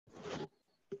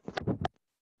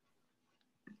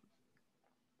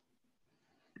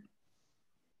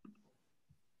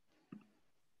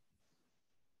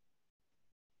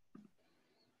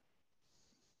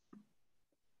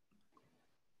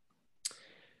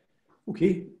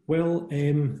Okay, well,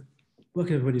 welcome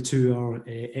everybody to our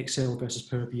Excel versus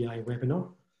Power BI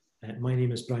webinar. My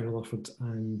name is Brian Williford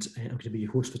and I'm going to be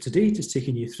your host for today, just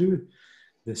taking you through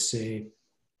this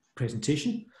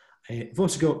presentation. We've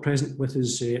also got present with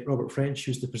us Robert French,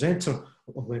 who's the presenter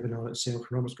of the webinar itself.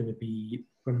 Robert's going to be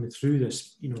running through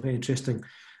this, very interesting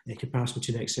comparison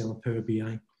between Excel and Power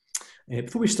BI.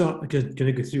 Before we start, I'm going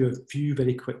to go through a few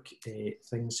very quick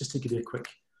things, just to give you a quick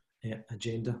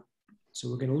agenda. So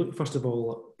we're going to look, first of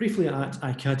all, briefly at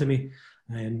iAcademy.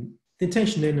 The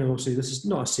intention then, obviously, this is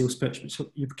not a sales pitch, but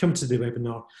you've come to the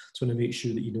webinar, so I want to make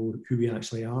sure that you know who we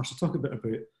actually are. So talk a bit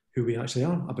about who we actually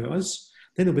are, about us.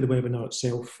 Then there'll be the webinar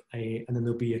itself, and then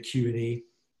there'll be a Q&A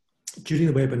during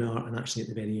the webinar and actually at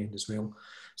the very end as well.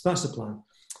 So that's the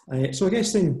plan. So I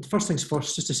guess then, first things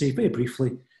first, just to say very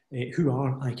briefly, who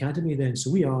are iAcademy then? So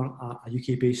we are a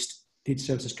UK-based data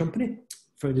services company,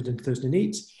 founded in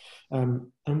 2008.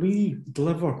 And we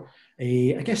deliver,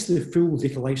 I guess, the full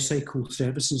data lifecycle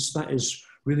services. That is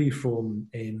really from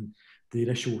the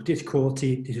initial data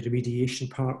quality, data remediation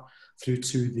part, through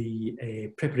to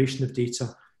the preparation of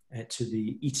data, to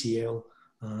the ETL,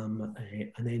 and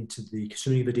then to the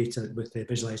consuming of the data with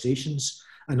visualizations,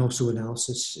 and also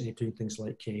analysis, doing things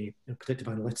like predictive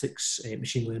analytics,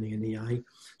 machine learning and AI.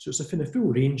 So it's a kind of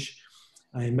full range.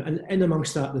 And in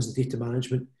amongst that, there's the data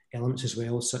management elements as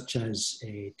well, such as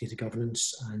data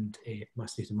governance and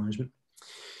master data management.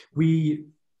 We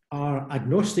are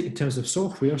agnostic in terms of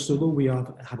software, so though we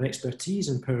have an expertise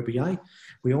in Power BI,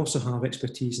 we also have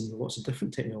expertise in lots of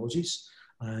different technologies,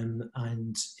 and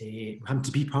we happen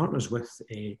to be partners with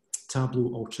Tableau,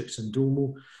 Alteryx and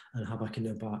Domo, and have a kind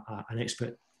of an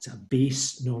expert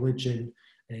base knowledge in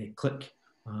Click,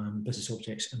 business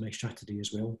objects and MicroStrategy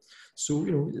as well.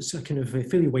 So, it's a kind of a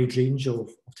fairly wide range of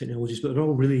technologies, but they're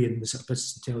all really in the sort of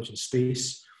business intelligence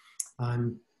space.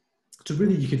 So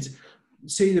really you could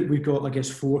say that we've got, I guess,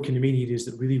 four kind of main areas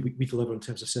that really we deliver in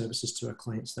terms of services to our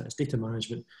clients. That is data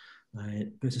management,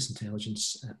 business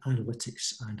intelligence,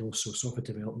 analytics, and also software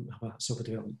development. We have a software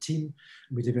development team,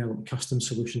 and we develop custom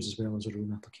solutions as well as our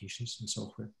own applications and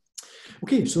software.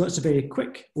 Okay, so that's a very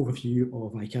quick overview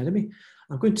of iAcademy.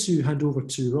 I'm going to hand over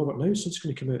to Robert now, so I'm just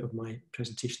going to come out of my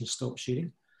presentation and stop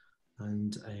sharing,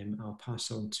 and I'll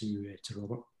pass on to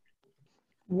Robert.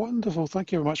 Wonderful,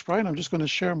 thank you very much, Brian. I'm just going to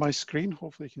share my screen.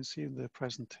 Hopefully you can see the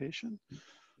presentation.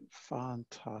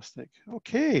 Fantastic.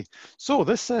 Okay, so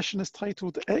this session is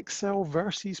titled Excel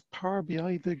versus Power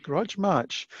BI, the grudge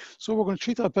match. So we're going to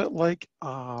treat it a bit like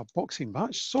a boxing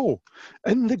match. So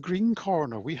in the green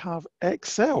corner, we have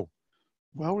Excel.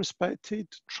 Well-respected,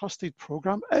 trusted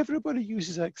program. Everybody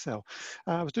uses Excel.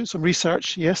 I was doing some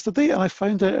research yesterday and I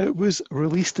found out it was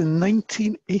released in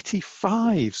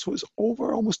 1985. So it's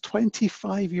over almost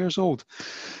 25 years old.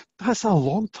 That's a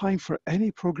long time for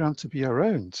any program to be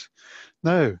around.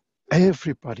 Now,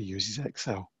 everybody uses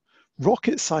Excel.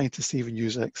 Rocket scientists even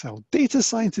use Excel. Data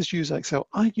scientists use Excel.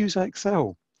 I use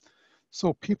Excel.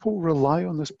 So people rely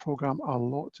on this program a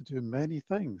lot to do many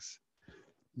things.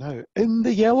 Now, in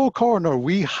the yellow corner,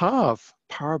 we have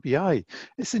Power BI.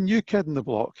 It's a new kid in the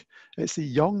block. It's a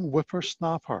young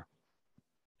whippersnapper.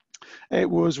 It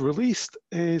was released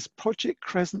as Project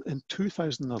Crescent in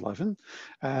 2011.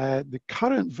 The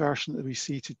current version that we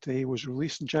see today was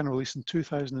released in general release in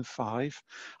 2005.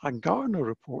 And Gartner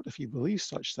report, if you believe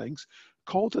such things,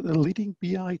 called it the leading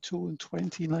BI tool in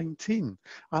 2019.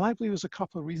 And I believe there's a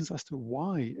couple of reasons as to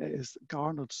why it has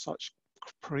garnered such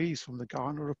praise from the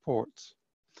Gartner reports.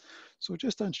 So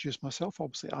just to introduce myself,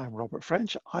 obviously I'm Robert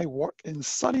French. I work in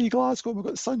sunny Glasgow. We've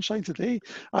got sunshine today,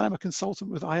 and I'm a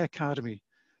consultant with iAcademy.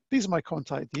 These are my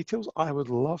contact details. I would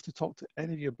love to talk to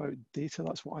any of you about data.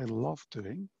 That's what I love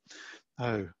doing.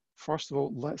 Now, first of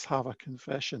all, let's have a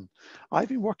confession. I've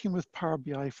been working with Power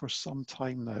BI for some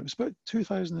time now. It was about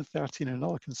 2013 in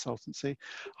another consultancy.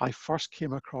 I first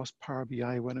came across Power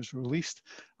BI when it was released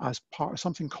as part of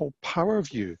something called Power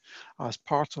View, as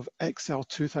part of Excel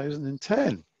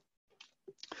 2010.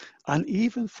 And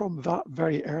even from that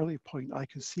very early point, I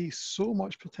could see so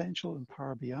much potential in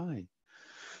Power BI.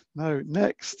 Now,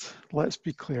 next, let's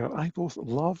be clear. I both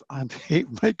love and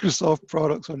hate Microsoft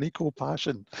products on equal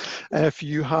passion. If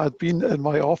you had been in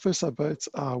my office about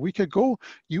a week ago,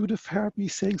 you would have heard me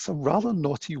saying some rather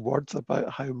naughty words about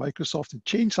how Microsoft had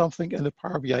changed something in the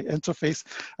Power BI interface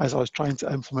as I was trying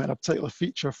to implement a particular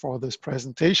feature for this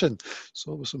presentation.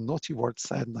 So there were some naughty words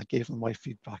said, and I gave them my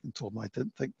feedback and told them I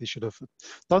didn't think they should have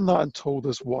done that and told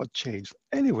us what had changed.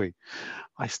 Anyway,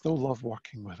 I still love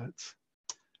working with it.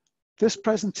 This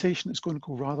presentation is going to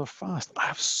go rather fast. I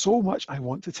have so much I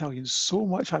want to tell you, so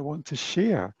much I want to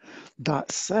share.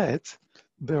 That said,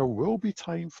 There will be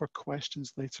time for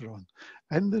questions later on.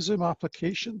 In the Zoom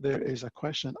application, there is a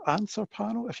question and answer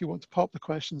panel. If you want to pop the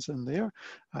questions in there,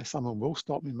 someone will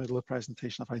stop me in the middle of the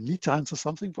presentation if I need to answer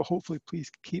something, but hopefully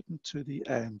please keep them to the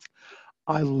end.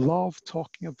 I love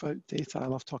talking about data. I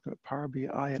love talking about Power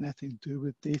BI and anything to do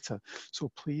with data.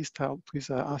 So please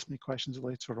ask me questions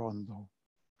later on though.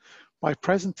 My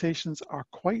presentations are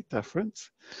quite different.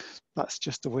 That's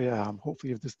just the way I am.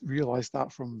 Hopefully you've just realized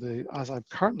that from as I'm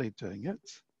currently doing it.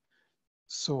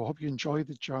 So I hope you enjoy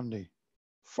the journey.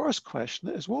 First question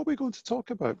is, what are we going to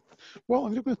talk about? Well,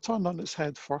 I'm going to turn on its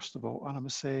head first of all, and I'm going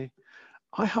to say,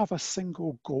 I have a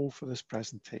single goal for this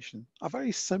presentation, a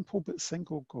very simple but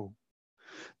single goal.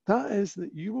 That is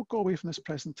that you will go away from this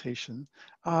presentation,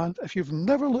 and if you've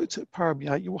never looked at Power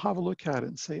BI, you will have a look at it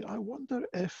and say, I wonder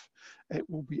if it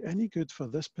will be any good for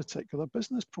this particular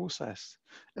business process.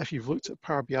 If you've looked at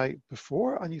Power BI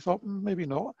before and you thought, maybe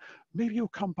not, maybe you'll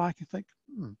come back and think,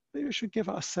 maybe I should give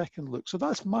it a second look. So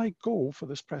that's my goal for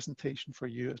this presentation for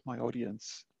you as my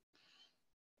audience.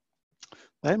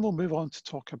 Then we'll move on to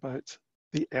talk about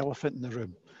the elephant in the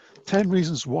room. 10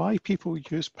 reasons why people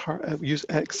use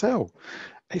Excel.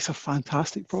 It's a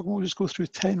fantastic program. We'll just go through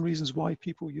 10 reasons why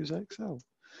people use Excel.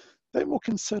 Then we'll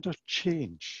consider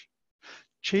change.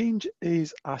 Change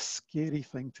is a scary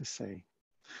thing to say.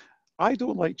 I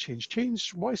don't like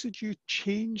change. Why should you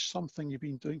change something you've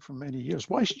been doing for many years?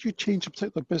 Why should you change a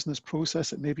particular business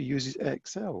process that maybe uses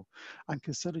Excel and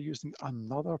consider using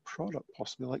another product,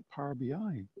 possibly like Power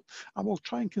BI? And we'll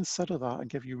try and consider that and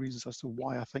give you reasons as to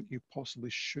why I think you possibly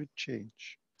should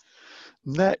change.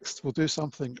 Next, we'll do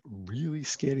something really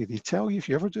scary. They tell you if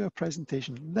you ever do a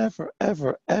presentation, never,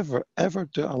 ever, ever, ever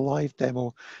do a live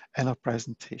demo in a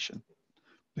presentation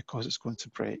because it's going to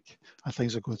break and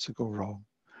things are going to go wrong.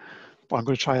 But I'm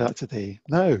going to try that today.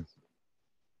 Now,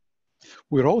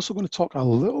 we're also going to talk a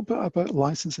little bit about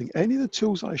licensing. Any of the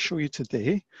tools that I show you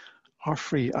today are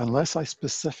free unless I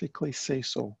specifically say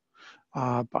so.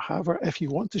 But however, if you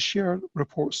want to share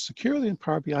reports securely in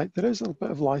Power BI, there is a little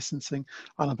bit of licensing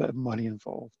and a bit of money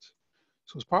involved.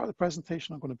 So as part of the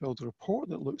presentation, I'm going to build a report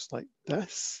that looks like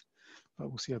this, but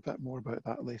we'll see a bit more about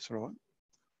that later on.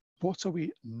 What are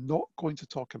we not going to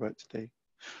talk about today?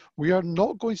 We are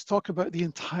not going to talk about the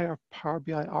entire Power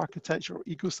BI architecture or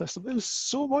ecosystem. There's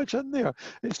so much in there.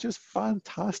 It's just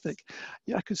fantastic.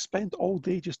 Yeah, I could spend all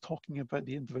day just talking about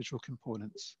the individual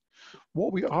components.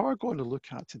 What we are going to look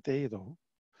at today, though,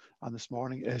 and this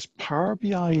morning, is Power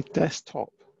BI Desktop.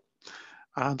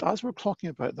 And as we're talking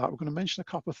about that, we're going to mention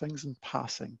a couple of things in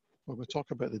passing. We're going to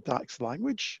talk about the DAX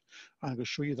language, and I'm going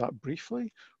to show you that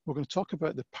briefly. We're going to talk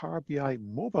about the Power BI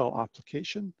mobile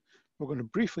application. We're going to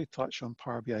briefly touch on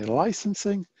Power BI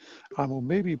licensing, and we'll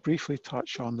maybe briefly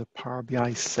touch on the Power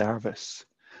BI service.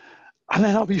 And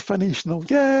then I'll be finished,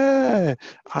 and yeah!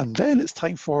 And then it's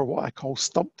time for what I call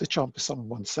Stump the Chump, as someone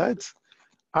once said.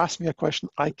 Ask me a question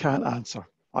I can't answer.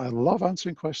 I love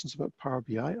answering questions about Power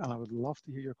BI, and I would love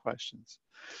to hear your questions.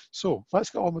 So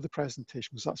let's get on with the presentation,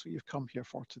 because that's what you've come here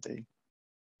for today.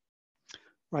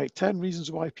 Right, 10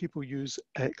 reasons why people use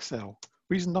Excel.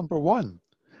 Reason number 1.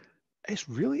 It's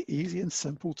really easy and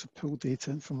simple to pull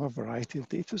data in from a variety of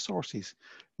data sources.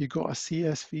 You've got a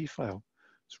CSV file.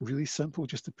 It's really simple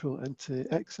just to pull it into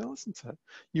Excel, isn't it?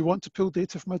 You want to pull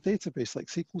data from a database like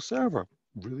SQL Server.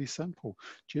 Really simple.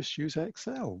 Just use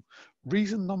Excel.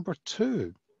 Reason number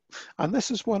 2, and this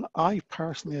is one I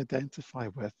personally identify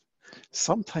with.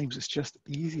 Sometimes it's just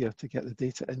easier to get the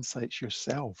data insights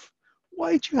yourself.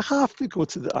 Why do you have to go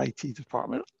to the IT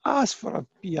department, ask for a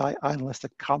BI analyst to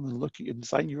come and look at you and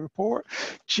design your report,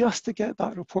 just to get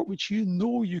that report which you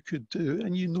know you could do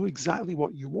and you know exactly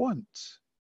what you want?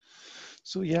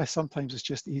 So yeah, sometimes it's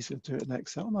just easier to do it in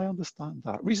Excel, and I understand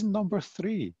that. Reason number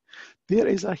 3, there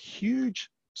is a huge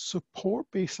support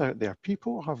base out there.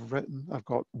 People have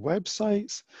got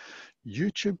websites,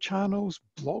 YouTube channels,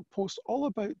 blog posts, all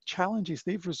about challenges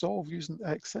they've resolved using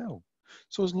Excel.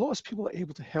 So there's lots of people that are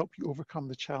able to help you overcome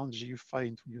the challenges you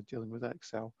find when you're dealing with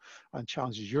Excel and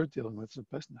challenges you're dealing with as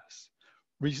a business.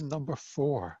 Reason number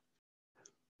 4,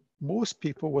 most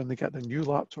people, when they get their new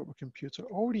laptop or computer,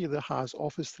 already either has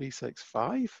Office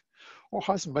 365 or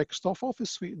has Microsoft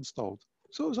Office Suite installed.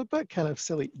 So it's a bit kind of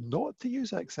silly not to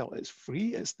use Excel. It's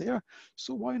free, it's there,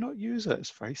 so why not use it?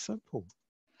 It's very simple.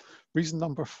 Reason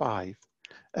number 5,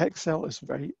 Excel is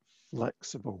very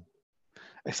flexible.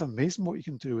 It's amazing what you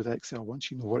can do with Excel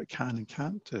once you know what it can and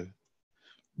can't do.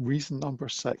 Reason number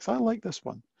 6, I like this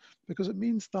one because it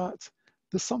means that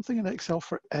there's something in Excel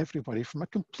for everybody, from a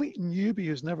complete newbie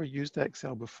who's never used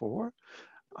Excel before,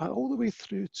 all the way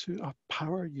through to a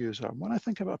power user. And when I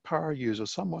think about a power user,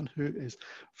 someone who is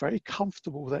very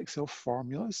comfortable with Excel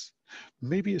formulas,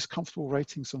 maybe is comfortable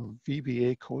writing some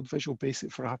VBA code, Visual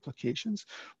Basic for applications,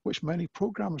 which many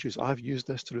programmers use. I've used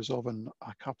this to resolve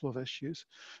a couple of issues,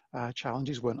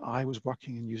 challenges when I was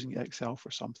working and using Excel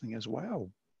for something as well.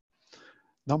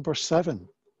 Number 7.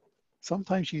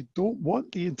 Sometimes you don't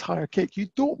want the entire cake. You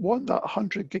don't want that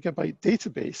 100 gigabyte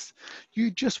database. You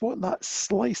just want that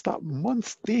slice, that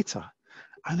month's data.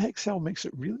 And Excel makes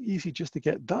it really easy just to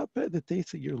get that bit of the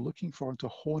data you're looking for and to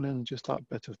hone in on just that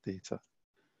bit of data.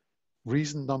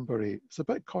 Reason number 8, it's a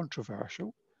bit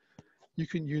controversial. You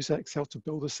can use Excel to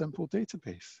build a simple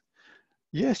database.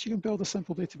 Yes, you can build a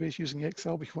simple database using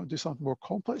Excel, but if you want to do something more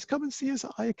complex, come and see us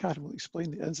at iAcademy. We'll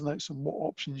explain the ins and outs and what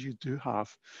options you do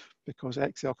have, because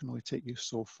Excel can only take you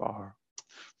so far.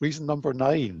 Reason number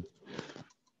 9,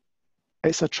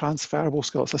 it's a transferable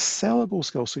skill. It's a sellable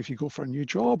skill. So if you go for a new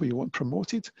job or you want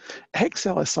promoted,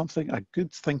 Excel is something, a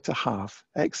good thing to have,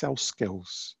 Excel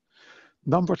skills.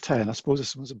 Number 10, I suppose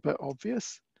this one's a bit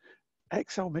obvious.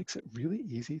 Excel makes it really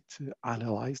easy to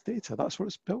analyze data. That's what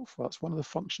it's built for. That's one of the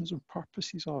functions and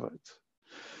purposes of it.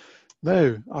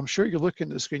 Now, I'm sure you're looking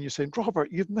at the screen, you're saying,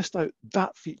 Robert, you've missed out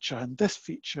that feature and this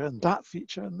feature and that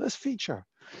feature and this feature.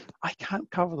 I can't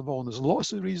cover them all. And there's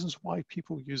lots of reasons why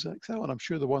people use Excel. And I'm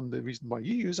sure the reason why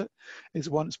you use it is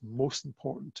the one that's most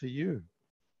important to you.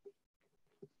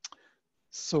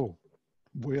 So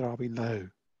where are we now?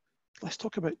 Let's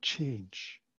talk about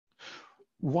change.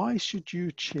 Why should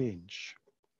you change?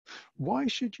 Why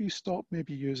should you stop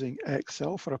maybe using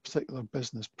Excel for a particular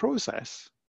business process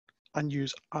and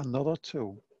use another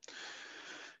tool?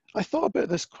 I thought about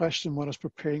this question when I was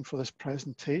preparing for this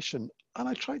presentation, and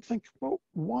I tried to think, well,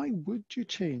 why would you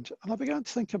change? And I began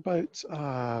to think about,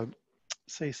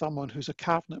 say, someone who's a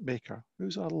cabinet maker,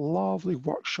 who's a lovely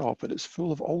workshop, and it's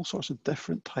full of all sorts of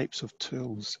different types of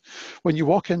tools. When you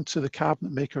walk into the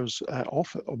cabinet maker's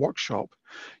office, a workshop,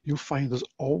 you'll find there's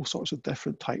all sorts of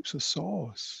different types of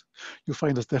saws. You'll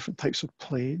find there's different types of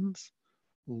planes,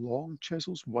 long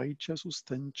chisels, wide chisels,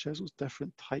 thin chisels,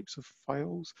 different types of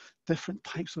files, different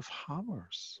types of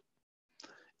hammers.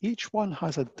 Each one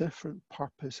has a different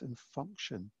purpose and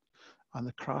function, and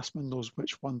the craftsman knows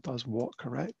which one does what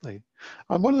correctly.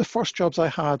 And one of the first jobs I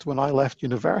had when I left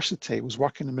university was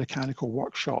working in a mechanical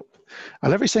workshop.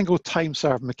 And every single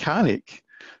time-served mechanic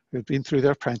who had been through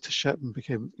their apprenticeship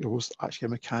and was actually a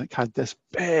mechanic had this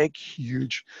big,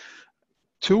 huge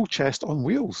tool chest on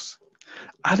wheels.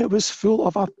 And it was full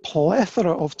of a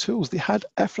plethora of tools. They had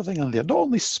everything in there, not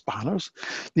only spanners,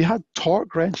 they had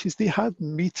torque wrenches, they had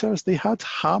meters, they had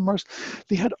hammers,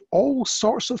 they had all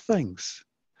sorts of things.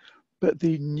 But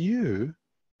they knew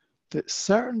that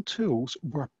certain tools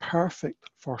were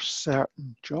perfect for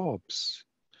certain jobs.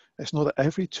 It's not that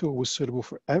every tool was suitable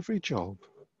for every job.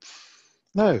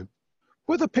 Now,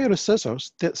 with a pair of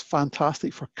scissors, that's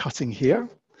fantastic for cutting hair.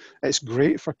 It's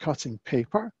great for cutting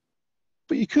paper.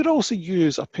 But you could also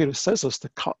use a pair of scissors to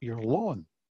cut your lawn.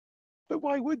 But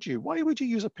why would you? Why would you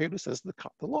use a pair of scissors to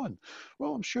cut the lawn?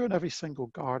 Well, I'm sure in every single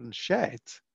garden shed,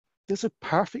 there's a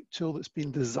perfect tool that's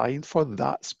been designed for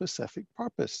that specific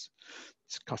purpose.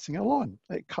 It's cutting a lawn.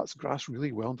 It cuts grass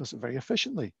really well and does it very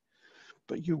efficiently.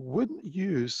 But you wouldn't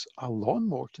use a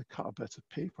lawnmower to cut a bit of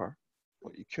paper.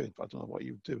 Well, you could, but I don't know what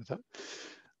you would do with it.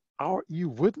 Or you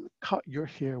wouldn't cut your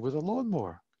hair with a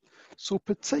lawnmower. So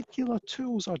particular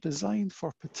tools are designed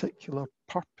for particular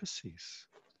purposes.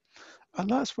 And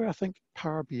that's where I think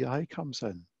Power BI comes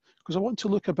in, because I want to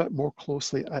look a bit more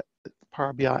closely at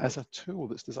Power BI as a tool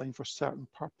that's designed for certain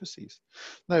purposes.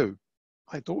 Now,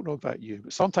 I don't know about you,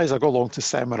 but sometimes I go along to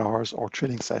seminars or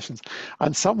training sessions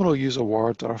and someone will use a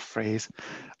word or a phrase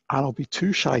and I'll be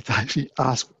too shy to actually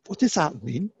ask, what does that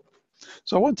mean?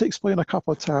 So I want to explain a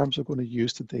couple of terms I'm going to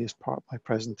use today as part of my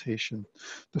presentation.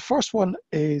 The first one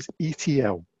is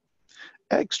ETL,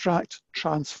 extract,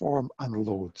 transform, and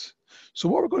load. So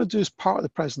what we're going to do as part of the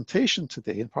presentation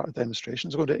today and part of the demonstration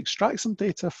is we're going to extract some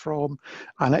data from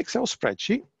an Excel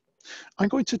spreadsheet. I'm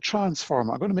going to transform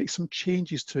it. I'm going to make some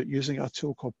changes to it using a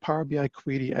tool called Power BI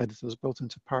Query Editors built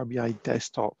into Power BI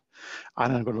Desktop.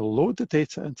 And I'm going to load the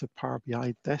data into Power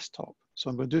BI Desktop. So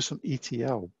I'm going to do some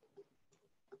ETL.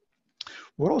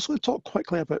 We're also going to talk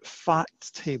quickly about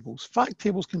fact tables. Fact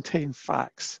tables contain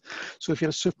facts. So if you're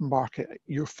a supermarket,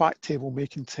 your fact table may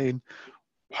contain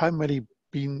how many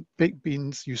baked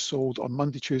beans you sold on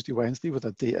Monday, Tuesday, Wednesday with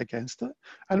a date against it.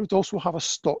 And it would also have a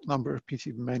stock number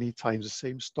repeated many times, the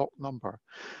same stock number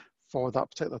for that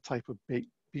particular type of baked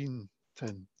bean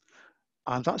tin.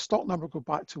 And that stock number will go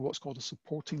back to what's called a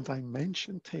supporting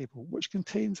dimension table, which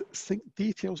contains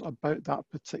details about that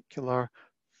particular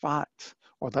fact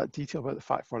or that detail about the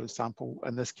fact, for example,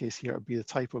 in this case here, it would be the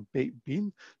type of baked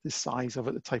bean, the size of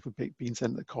it, the type of baked beans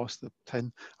in it, the cost of the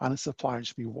tin, and its supplier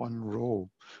should be one row.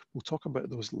 We'll talk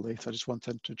about those later. I just want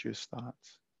to introduce that.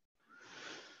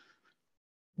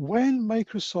 When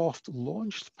Microsoft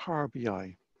launched Power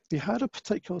BI, they had a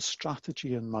particular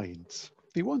strategy in mind.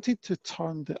 They wanted to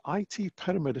turn the IT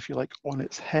pyramid, if you like, on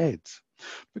its head.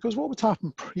 Because what would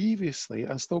happen previously,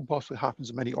 and still possibly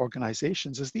happens in many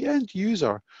organizations, is the end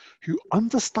user who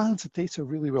understands the data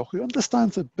really well, who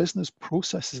understands the business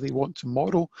processes they want to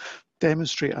model,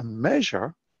 demonstrate, and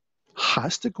measure,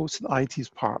 has to go to the IT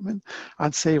department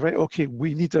and say, right, okay,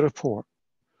 we need a report.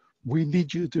 We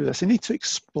need you to do this. They need to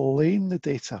explain the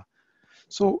data.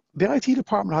 So the IT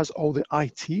department has all the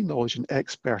IT knowledge and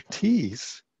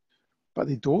expertise, but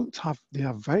they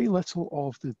have very little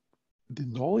of the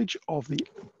knowledge of the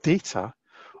data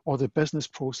or the business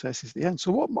processes at the end.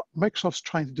 So what Microsoft's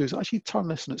trying to do is actually turn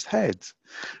this on its head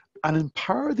and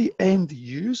empower the end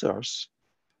users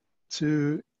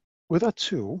to, with a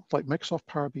tool like Microsoft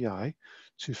Power BI,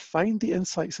 to find the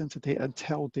insights into data and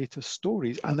tell data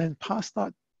stories, and then pass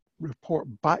that report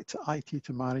back to IT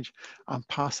to manage and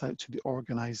pass out to the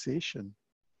organization.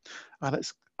 And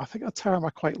it's, I think a term I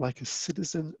quite like is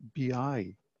citizen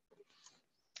BI.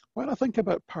 When I think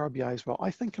about Power BI as well,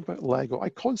 I think about Lego. I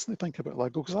constantly think about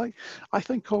Lego because I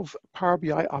think of Power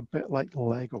BI a bit like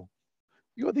Lego.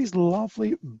 You've got these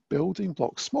lovely building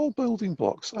blocks, small building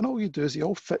blocks, and all you do is they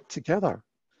all fit together.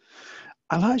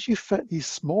 And as you fit these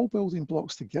small building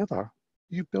blocks together,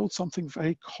 you build something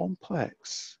very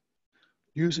complex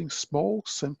using small,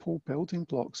 simple building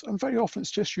blocks. And very often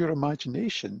it's just your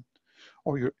imagination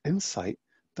or your insight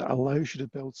that allows you to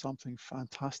build something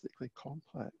fantastically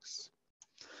complex.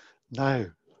 Now,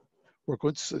 we're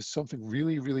going to do something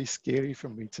really, really scary for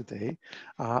me today.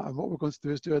 And what we're going to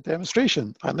do is do a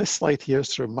demonstration. And this slide here is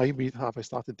to remind me, have I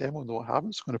started demo? No, I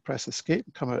haven't. So I'm going to press escape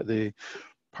and come out of the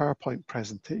PowerPoint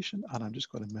presentation. And I'm just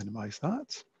going to minimize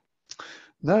that.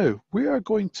 Now, we're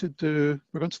going to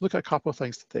look at a couple of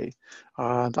things today.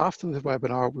 And after the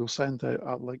webinar, we'll send out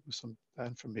a link with some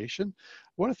information.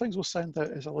 One of the things we'll send out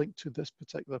is a link to this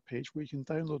particular page where you can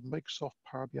download Microsoft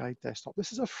Power BI Desktop.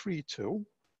 This is a free tool.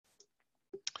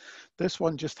 This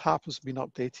one just happens to be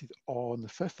updated on the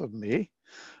 5th of May.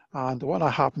 And the one I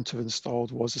happen to have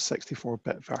installed was a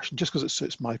 64-bit version, just because it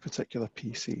suits my particular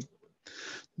PC.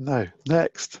 Now,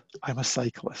 next, I'm a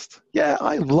cyclist. Yeah,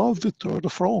 I love the Tour de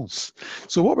France.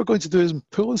 So what we're going to do is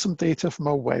pull in some data from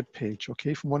our web page,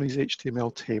 okay, from one of these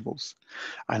HTML tables.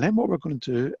 And then what we're going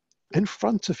to do, in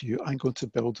front of you, I'm going to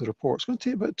build the report. It's going to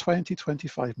take about 20,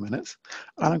 25 minutes.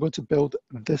 And I'm going to build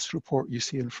this report you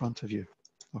see in front of you.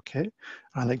 Okay,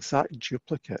 an exact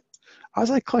duplicate.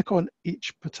 As I click on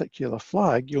each particular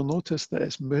flag, you'll notice that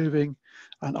it's moving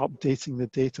and updating the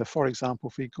data. For example,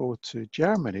 if we go to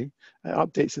Germany, it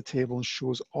updates the table and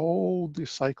shows all the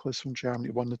cyclists from Germany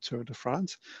who won the Tour de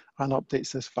France and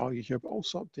updates this value here, but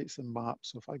also updates the map.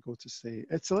 So if I go to, say,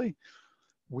 Italy,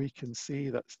 we can see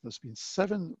that there's been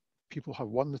 7 people have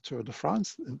won the Tour de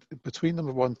France. And between them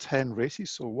have won 10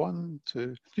 races. So 1,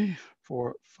 2, 3,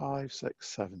 4, 5, 6,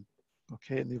 7.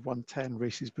 Okay, and they've won 10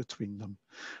 races between them.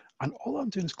 And all I'm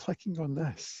doing is clicking on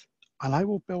this, and I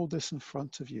will build this in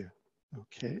front of you.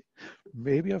 Okay,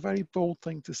 maybe a very bold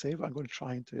thing to say, but I'm going to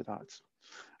try and do that.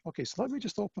 Okay, so let me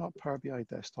just open up Power BI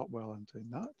Desktop while I'm doing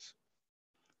that.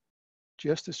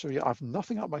 Just to show you, I have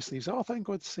nothing up my sleeves. The other thing I'm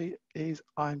going to say is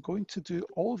I'm going to do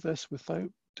all of this without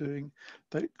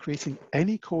creating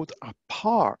any code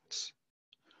apart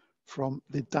from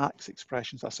the DAX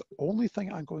expressions. That's the only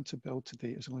thing I'm going to build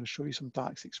today, is I'm going to show you some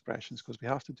DAX expressions, because we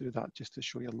have to do that just to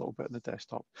show you a little bit in the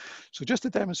desktop. So just to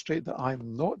demonstrate that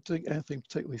I'm not doing anything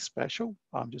particularly special,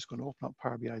 I'm just going to open up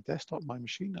Power BI Desktop, my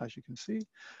machine, as you can see.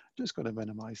 I'm just going to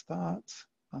minimize that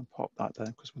and pop that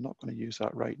down, because we're not going to use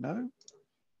that right now.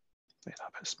 Make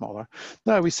that a bit smaller.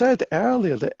 Now, we said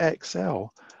earlier that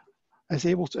Excel is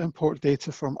able to import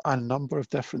data from a number of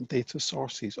different data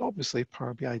sources. Obviously,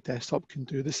 Power BI Desktop can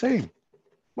do the same.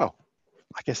 Well,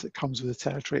 I guess it comes with the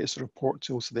territory. It's a report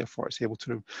tool, so therefore it's able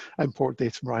to import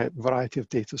data from a variety of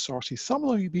data sources. Some of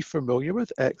them you'll be familiar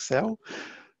with: Excel,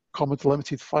 comma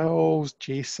delimited files,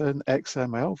 JSON,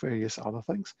 XML, various other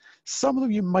things. Some of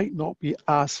them you might not be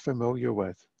as familiar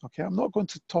with. Okay, I'm not going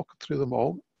to talk through them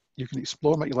all. You can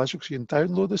explore them at your leisure, because you can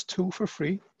download this tool for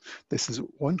free. This is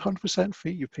 100%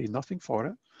 free, you pay nothing for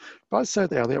it. But as I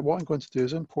said earlier, what I'm going to do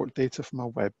is import data from a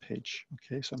web page.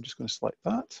 Okay, so I'm just going to select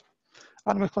that.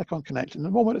 And I'm going to click on connect. In a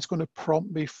moment, it's going to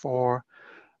prompt me for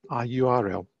a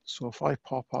URL. So if I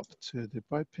pop up to the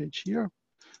web page here,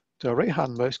 do a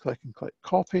right-hand mouse click and click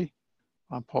copy,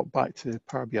 and pop back to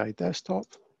Power BI Desktop.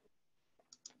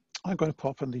 I'm going to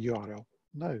pop in the URL.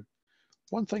 Now,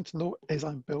 one thing to note is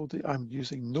I'm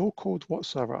using no code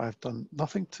whatsoever. I've done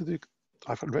nothing to do,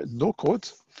 I've written no code.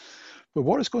 But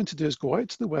what it's going to do is go out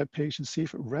to the web page and see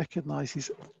if it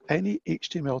recognizes any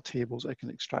HTML tables I can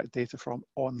extract data from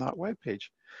on that web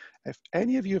page. If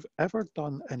any of you have ever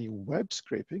done any web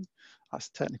scraping, that's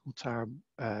a technical term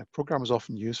programmers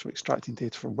often use for extracting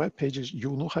data from web pages,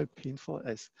 you'll know how painful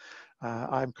it is.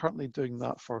 I'm currently doing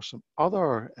that for some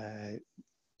other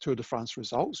Tour de France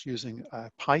results using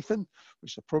Python,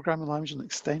 which is a programming language, and an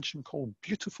extension called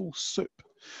Beautiful Soup.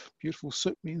 Beautiful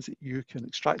Soup means that you can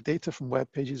extract data from web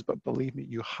pages, but believe me,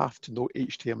 you have to know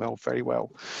HTML very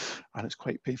well, and it's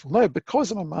quite painful. Now, because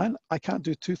I'm a man, I can't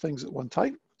do two things at one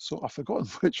time, so I've forgotten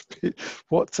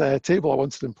what table I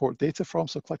wanted to import data from,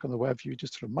 so click on the web view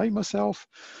just to remind myself.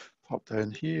 Pop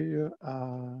down here,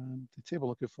 and the table I'm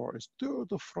looking for is Tour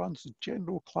de France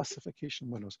General Classification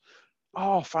Winners.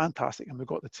 Oh, fantastic. And we've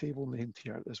got the table named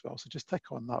here as well. So just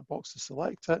tick on that box to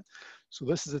select it. So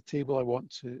this is a table I want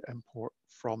to import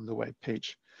from the web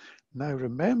page. Now,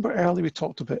 remember earlier we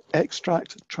talked about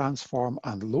extract, transform,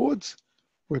 and load.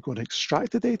 We're going to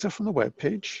extract the data from the web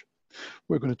page.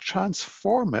 We're going to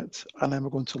transform it, and then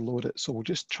we're going to load it. So we'll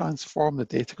just transform the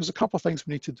data because a couple of things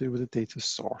we need to do with the data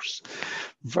source.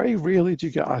 Very rarely do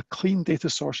you get a clean data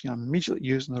source you can immediately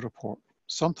use in the report.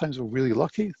 Sometimes we're really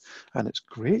lucky and it's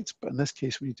great, but in this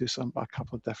case, we need to do a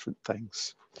couple of different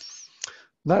things.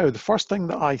 Now, the first thing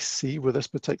that I see with this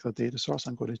particular data source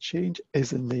I'm going to change is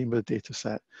the name of the data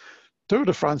set. Tour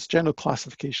de France General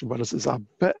Classification Winners is a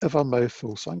bit of a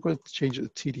mouthful, so I'm going to change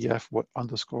it to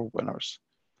TDF_winners.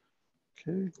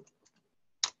 Okay.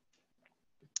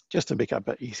 Just to make it a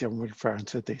bit easier when we're referring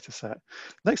to a data set.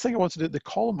 Next thing I want to do, the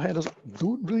column headers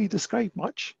don't really describe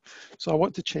much, so I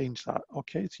want to change that.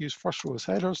 Okay, to use first row as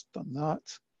headers, done that.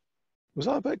 Was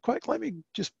that a bit quick? Let me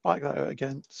just back that out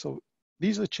again. So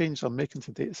these are the changes I'm making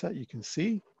to the data set. You can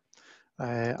see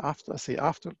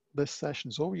after this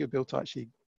session's over, you'll be able to actually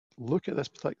look at this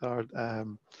particular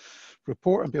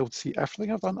report and be able to see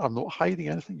everything I've done. I'm not hiding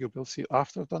anything. You'll be able to see it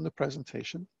after I've done the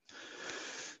presentation.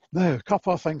 Now, a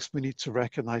couple of things we need to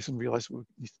recognize and realize what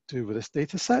we need to do with this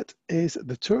data set is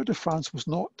the Tour de France was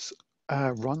not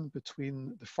run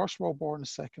between the First World War and the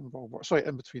Second World War. Sorry,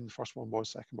 in between the First World War and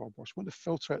the Second World War. So I want to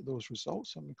filter out those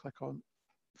results. I'm going to click on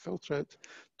filter out.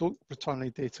 Don't return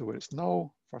any data where it's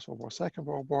null, First World War, Second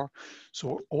World War. So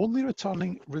we're only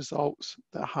returning results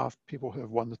that have people who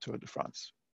have won the Tour de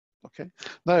France. Okay,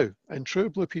 now in true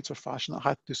Blue Peter fashion, I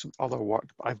had to do some other work,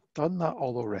 but I've done that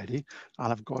all already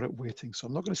and I've got it waiting. So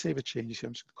I'm not going to save a change here.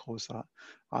 I'm just going to close that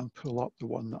and pull up the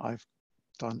one that I've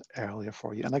done earlier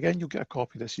for you. And again, you'll get a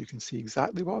copy of this. You can see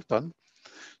exactly what I've done.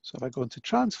 So if I go into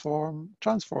transform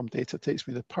data, it takes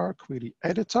me to the Power Query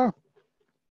editor.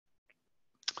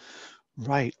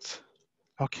 Right.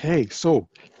 Okay, so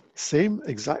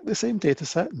exactly the same data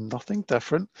set, nothing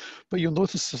different, but you'll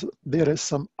notice there is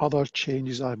some other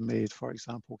changes I've made. For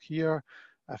example, here,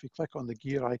 if you click on the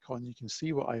gear icon, you can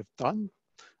see what I've done.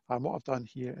 And what I've done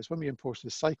here is when we imported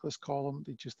the cyclist column,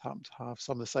 they just happen to have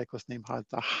some of the cyclist name had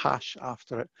a hash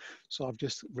after it. So I've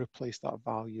just replaced that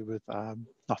value with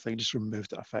nothing, just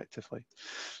removed it effectively.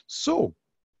 So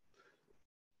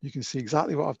you can see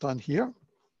exactly what I've done here.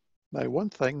 Now, one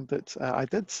thing that I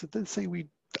did say we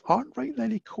aren't writing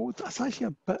any code, that's actually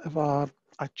a bit of a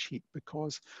cheat,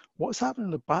 because what's happening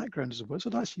in the background is the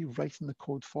wizard actually writing the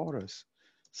code for us.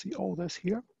 See all this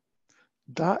here?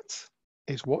 That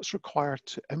is what's required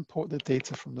to import the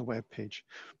data from the web page.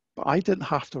 But I didn't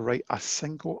have to write a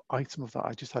single item of that.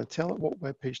 I just had to tell it what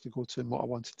web page to go to and what I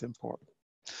wanted to import.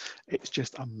 It's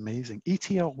just amazing.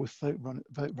 ETL without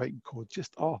writing code,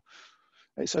 just, oh,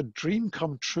 it's a dream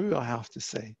come true, I have to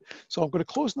say. So I'm going to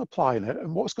close and apply now,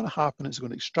 and what's going to happen is it's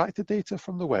going to extract the data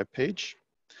from the web page,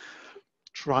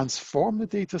 transform the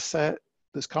data set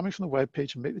that's coming from the web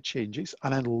page and make the changes,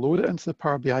 and then load it into the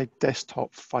Power BI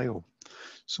desktop file.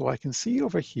 So I can see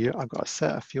over here, I've got a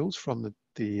set of fields from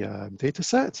the data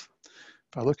set.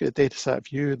 If I look at the data set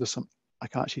view, I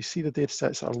can actually see the data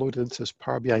sets that are loaded into this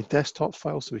Power BI desktop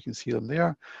file, so we can see them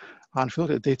there. And if we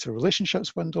look at the data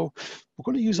relationships window, we're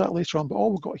going to use that later on, but all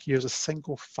we've got here is a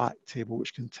single fact table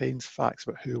which contains facts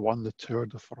about who won the Tour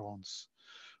de France.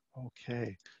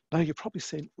 Okay, now you're probably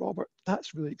saying, Robert,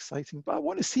 that's really exciting, but I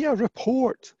want to see a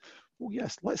report. Well,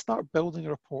 yes, let's start building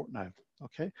a report now.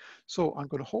 Okay, so I'm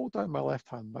going to hold down my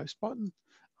left-hand mouse button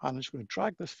and I'm just going to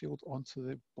drag this field onto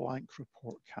the blank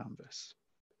report canvas.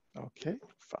 Okay,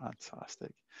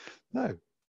 fantastic. Now,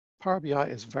 Power BI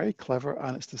is very clever,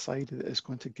 and it's decided that it's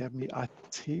going to give me a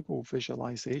table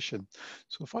visualization.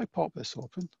 So if I pop this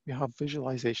open, we have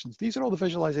visualizations. These are all the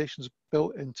visualizations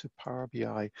built into Power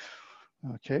BI.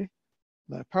 Okay,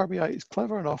 now Power BI is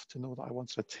clever enough to know that I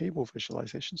wanted a table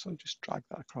visualization, so I'll just drag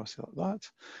that across like that.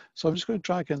 So I'm just going to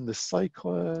drag in the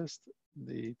cyclist,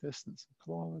 the distance in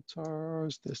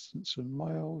kilometers, distance in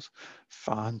miles.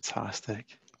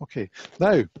 Fantastic. Okay,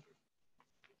 now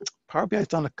Power BI has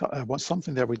done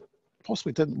something there we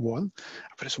possibly didn't want,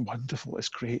 but it's wonderful, it's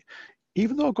great.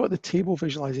 Even though I've got the table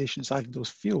visualizations added those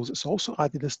fields, it's also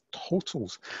added this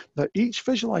totals. Now, each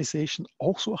visualization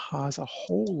also has a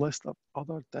whole list of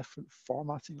other different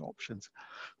formatting options.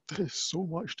 There is so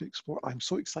much to explore. I'm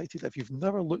so excited. If you've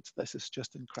never looked at this, it's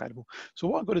just incredible. So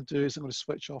what I'm going to do is I'm going to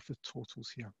switch off the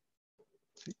totals here.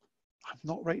 See, I'm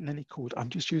not writing any code. I'm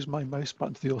just using my mouse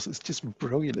button to do this. It's just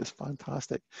brilliant. It's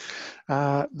fantastic.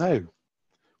 Now,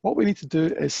 what we need to do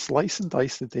is slice and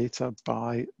dice the data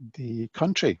by the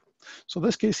country. So in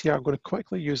this case here, I'm going to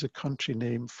quickly use a country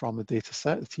name from the data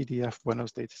set, the TDF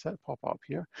winners data set, pop up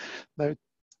here. Now,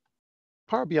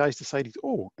 Power BI has decided,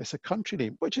 oh, it's a country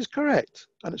name, which is correct.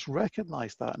 And it's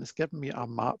recognized that, and it's given me a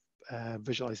map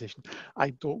visualization.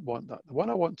 I don't want that. The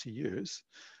one I want to use,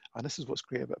 and this is what's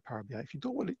great about Power BI, if you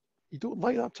don't want it, you don't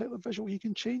like that particular visual, you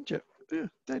can change it.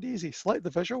 Dead easy. Select the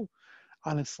visual,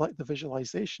 and then select the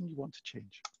visualization you want to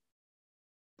change.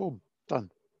 Boom,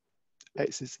 done.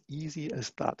 It's as easy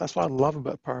as that. That's what I love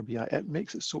about Power BI. It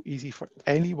makes it so easy for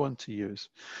anyone to use.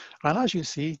 And as you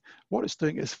see, what it's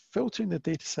doing is filtering the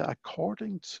data set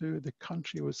according to the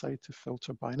country we decide to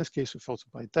filter by. In this case, we filter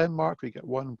by Denmark. We get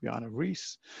one, Brianna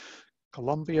Rees.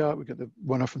 Colombia, we get the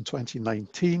winner from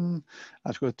 2019.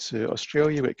 As we go to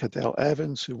Australia, we get Cadell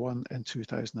Evans, who won in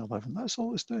 2011. That's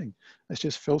all it's doing. It's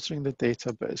just filtering the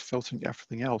data, but it's filtering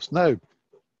everything else. Now,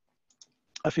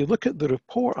 if you look at the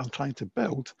report I'm trying to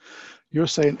build, you're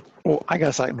saying, oh, I got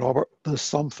a second, Robert, there's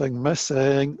something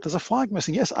missing. There's a flag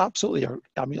missing. Yes, absolutely.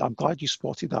 I mean, I'm glad you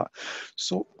spotted that.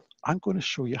 So I'm going to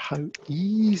show you how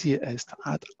easy it is to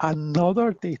add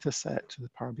another data set to the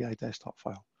Power BI desktop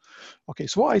file. Okay,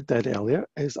 so what I did earlier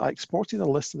is I exported a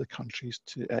list of the countries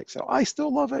to Excel. I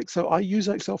still love Excel. I use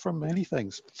Excel for many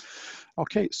things.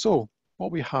 Okay, so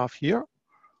what we have here,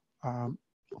 I'm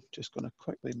just going to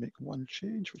quickly make one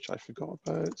change, which I forgot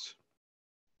about.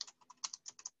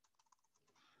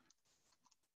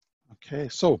 Okay,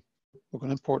 so we're going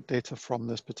to import data from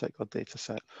this particular data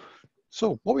set.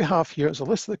 So what we have here is a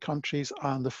list of the countries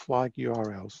and the flag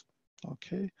URLs.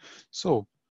 Okay, so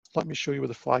let me show you where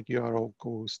the flag URL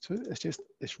goes to.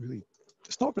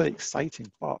 It's not very exciting,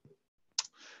 but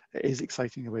it is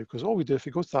exciting in a way, because all we do, if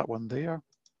we go to that one there,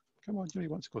 come on, you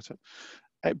want to go to it,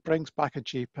 it brings back a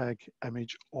JPEG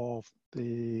image of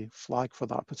the flag for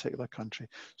that particular country.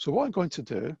 So what I'm going to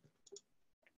do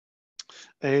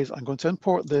is I'm going to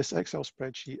import this Excel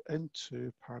spreadsheet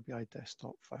into Power BI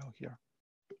desktop file here.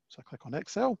 So I click on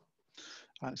Excel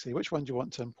and say, which one do you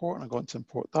want to import? And I'm going to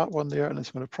import that one there. And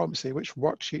it's going to prompt me say, which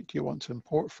worksheet do you want to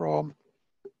import from?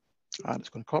 And it's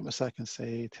going to come up a second and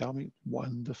say, tell me.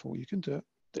 Wonderful, you can do it.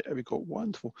 There we go,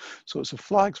 wonderful. So it's a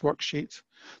flags worksheet.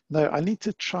 Now I need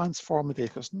to transform the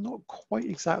data. It's not quite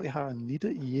exactly how I need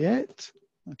it yet.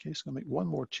 Okay, so I'm going to make one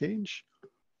more change.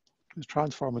 Let's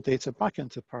transform the data back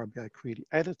into Power BI Query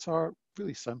Editor.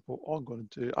 Really simple. All I'm going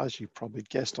to do, as you probably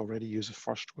guessed already, use the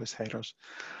first choice headers.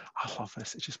 I love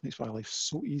this. It just makes my life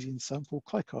so easy and simple.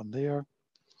 Click on there.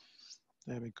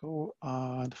 There we go.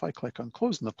 And if I click on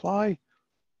Close and Apply,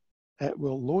 it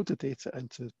will load the data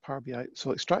into Power BI.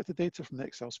 So extract the data from the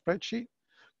Excel spreadsheet,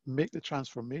 make the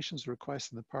transformations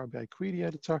requested in the Power BI Query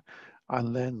Editor,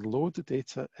 and then load the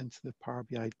data into the Power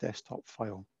BI desktop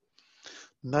file.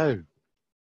 Now,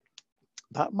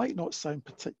 that might not sound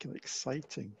particularly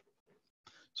exciting.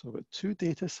 So we've got two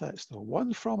data sets though,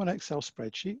 one from an Excel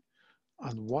spreadsheet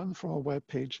and one from a web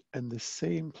page in the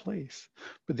same place.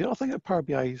 But the other thing that Power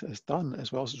BI has done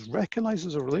as well is it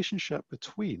recognizes a relationship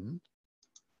between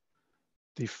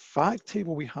the fact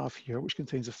table we have here, which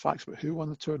contains the facts about who won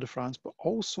the Tour de France, but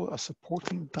also a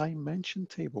supporting dimension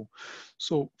table.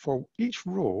 So for each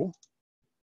row,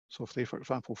 so if they, for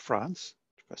example, France,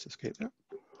 press escape there,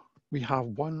 we have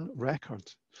one record.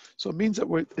 So it means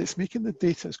that it's making the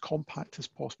data as compact as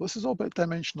possible. This is all about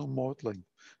dimensional modeling.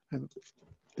 And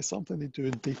it's something they do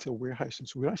in data warehousing.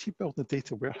 So we're actually building a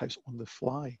data warehouse on the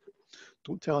fly.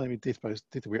 Don't tell any data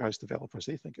warehouse developers,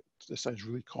 they think it sounds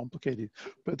really complicated,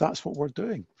 but that's what we're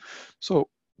doing. So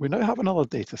we now have another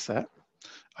data set.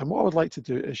 And what I would like to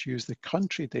do is use the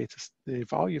country data, the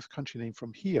value of the country name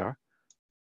from here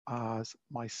as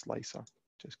my slicer.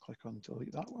 Just click on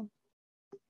delete that one.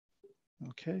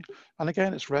 Okay, and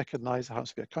again, it's recognized it has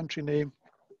to be a country name,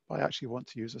 but I actually want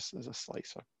to use this as a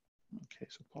slicer. Okay,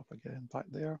 so pop again back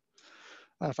there.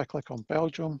 And if I click on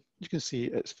Belgium, you can see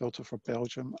it's filtered for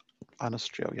Belgium and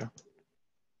Australia.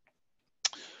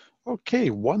 Okay,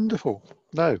 wonderful.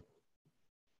 Now,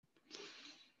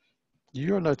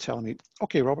 you're now telling me,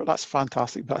 okay, Robert, that's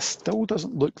fantastic, but it still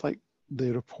doesn't look like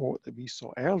the report that we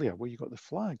saw earlier where you got the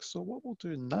flags. So what we'll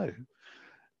do now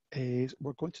is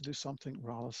we're going to do something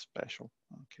rather special.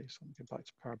 Okay, so let me get back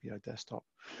to Power BI Desktop.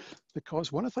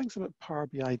 Because one of the things about Power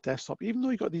BI Desktop, even though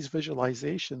you've got these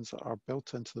visualizations that are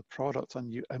built into the product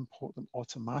and you import them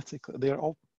automatically,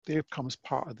 they come as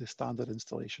part of the standard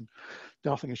installation.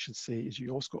 The other thing I should say is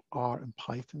you also got R and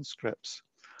Python scripts.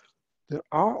 There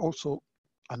are also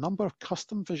a number of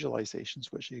custom visualizations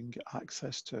which you can get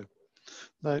access to.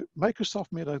 Now,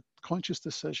 Microsoft made a conscious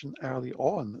decision early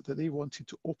on that they wanted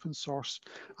to open source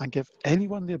and give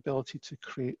anyone the ability to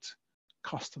create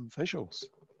custom visuals.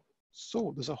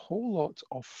 So there's a whole lot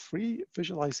of free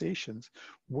visualizations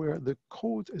where the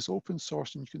code is open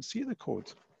source and you can see the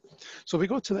code. So if we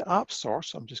go to the app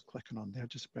source, I'm just clicking on there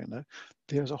just about now,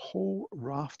 there's a whole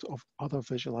raft of other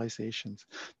visualizations.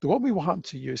 The one we want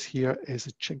to use here is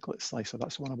a chiclet slicer.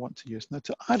 That's the one I want to use. Now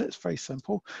to add it, it's very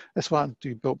simple. This one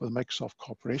I built with Microsoft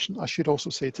Corporation. I should also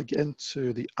say to get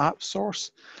into the app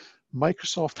source,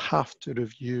 Microsoft have to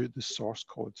review the source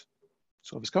code.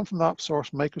 So if it's come from the app source,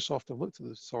 Microsoft have looked at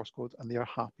the source code and they are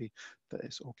happy that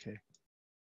it's okay.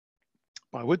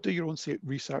 But I would do your own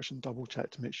research and double check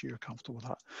to make sure you're comfortable with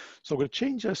that. So I'm going to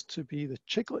change this to be the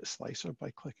chiclet slicer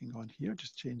by clicking on here.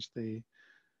 Just change it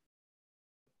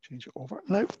over.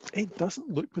 Now, it doesn't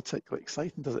look particularly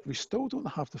exciting, does it? We still don't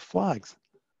have the flags.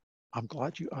 I'm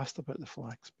glad you asked about the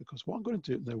flags because what I'm going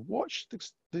to do now, watch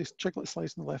this chiclet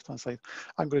slice on the left-hand side.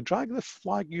 I'm going to drag the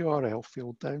flag URL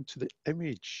field down to the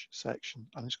image section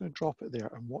and I'm just going to drop it there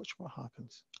and watch what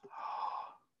happens.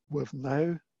 We've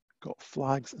now got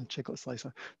flags and chiclet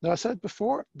slicer. Now I said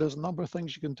before, there's a number of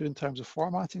things you can do in terms of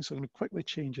formatting. So I'm going to quickly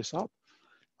change this up.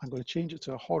 I'm going to change it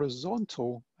to a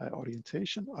horizontal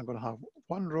orientation. I'm going to have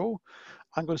one row.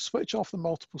 I'm going to switch off the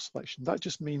multiple selection. That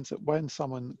just means that when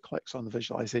someone clicks on the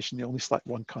visualization, they only select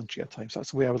one country at a time. So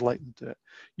that's the way I would like them to do it.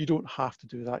 You don't have to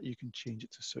do that. You can change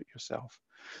it to suit yourself.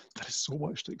 There is so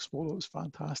much to explore. It's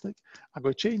fantastic. I'm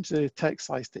going to change the text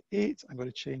size to 8. I'm going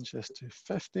to change this to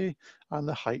 50 and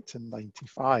the height to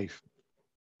 95.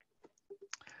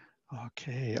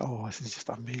 Okay. Oh, this is just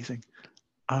amazing.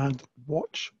 And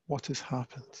watch what has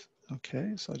happened.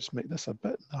 Okay, so I'll just make this a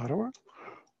bit narrower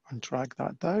and drag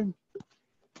that down.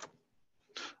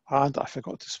 And I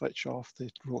forgot to switch off the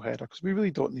row header because we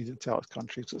really don't need to tell it's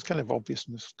country. So it's kind of obvious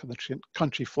in this kind of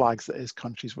country flags that is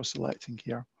countries we're selecting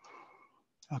here.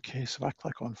 Okay, so if I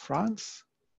click on France,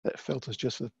 it filters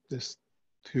just this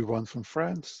who won from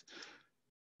France,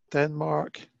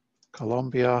 Denmark,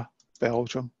 Colombia,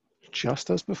 Belgium, just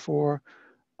as before.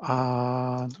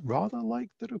 And rather like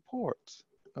the report.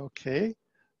 Okay,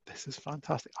 this is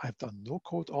fantastic. I've done no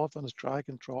code. All I've done is drag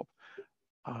and drop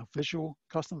a visual,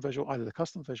 custom visual, either the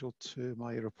custom visual to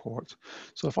my report.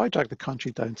 So if I drag the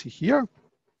country down to here,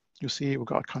 you'll see we've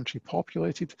got a country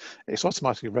populated. It's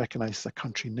automatically recognized as a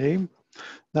country name.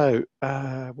 Now,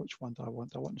 which one do I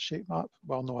want? Do I want a shape map?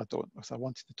 Well, no, I don't, because I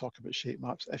wanted to talk about shape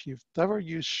maps. If you've never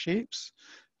used shapes,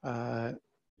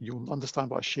 you'll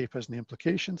understand what a shape is and the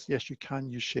implications. Yes, you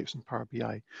can use shapes in Power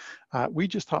BI. We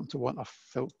just happen to want a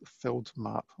filled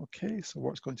map. Okay, so what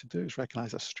it's going to do is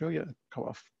recognize Australia and call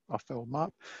it a filled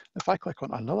map. If I click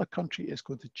on another country, it's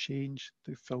going to change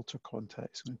the filter context.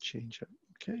 It's going to change it.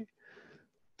 Okay,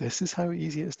 this is how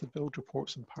easy it is to build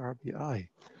reports in Power BI.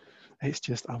 It's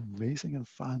just amazing and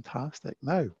fantastic.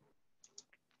 Now,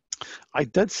 I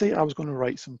did say I was going to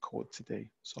write some code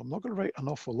today, so I'm not going to write an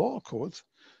awful lot of code.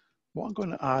 What I'm going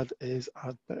to add is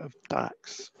a bit of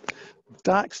DAX.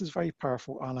 DAX is very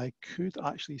powerful and I could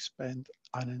actually spend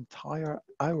an entire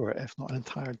hour, if not an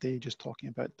entire day, just talking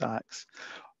about DAX.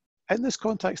 In this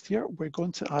context here, we're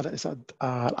going to add it as an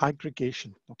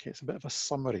aggregation. Okay, it's a bit of a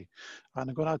summary. And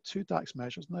I'm going to add 2 DAX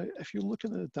measures. Now, if you're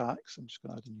looking at the DAX, I'm just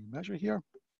going to add a new measure here.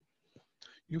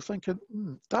 You're thinking,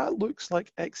 that looks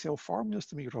like Excel formulas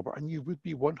to me, Robert, and you would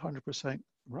be 100%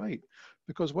 right.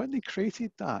 Because when they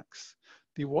created DAX,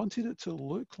 they wanted it to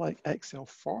look like Excel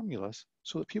formulas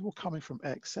so that people coming from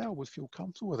Excel would feel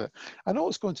comfortable with it. And all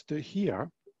it's going to do here,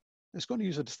 it's going to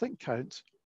use a distinct count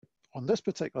on this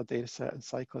particular data set in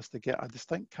cyclists to get a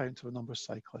distinct count of a number of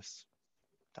cyclists.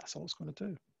 That's all it's going to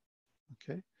do.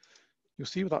 Okay, you'll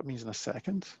see what that means in a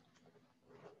second.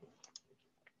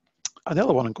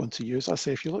 Another one I'm going to use, I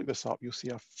say if you look this up, you'll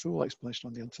see a full explanation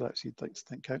on the internet, so you'd like to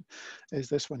think count, is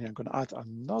this one here. I'm going to add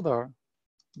another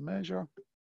measure.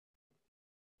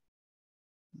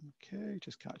 Okay,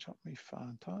 just catch up with me,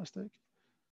 fantastic.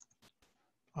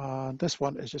 And this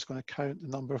one is just going to count the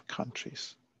number of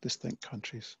countries, distinct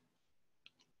countries.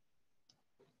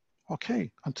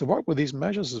 Okay, and to work with these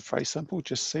measures is very simple,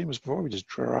 just same as before, we just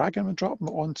drag them and drop them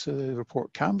onto the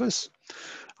report canvas.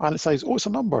 And it says, oh, it's a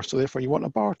number, so therefore you want a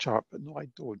bar chart, but no, I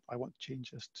don't. I want to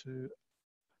change this to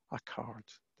a card.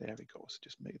 There we go, so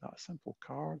just make that a simple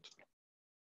card.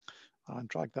 And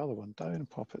drag the other one down and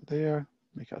pop it there,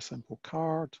 make it a simple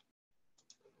card.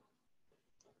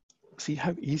 See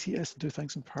how easy it is to do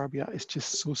things in Power BI? It's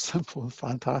just so simple and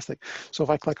fantastic. So if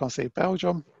I click on, say,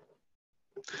 Belgium,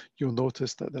 you'll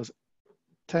notice that there's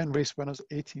 10 race winners,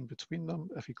 18 between them.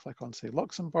 If you click on, say,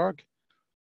 Luxembourg,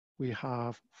 we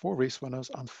have 4 race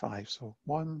winners and 5. So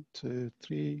 1, 2,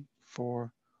 3,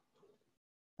 4.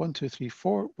 1, 2, 3,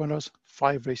 4 winners,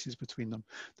 5 races between them.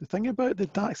 The thing about the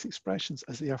DAX expressions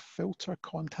is they are filter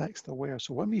context aware.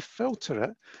 So when we filter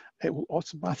it, it will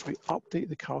automatically update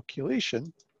the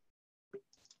calculation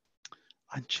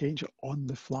and change it on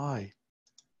the fly.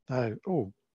 Now,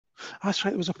 oh, that's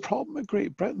right, there was a problem with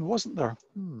Great Britain, wasn't there?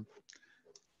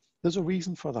 There's a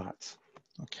reason for that,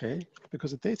 okay?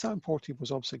 Because the data imported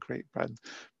was obviously Great Britain.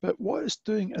 But what it's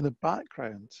doing in the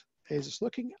background is it's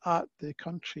looking at the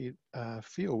country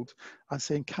field and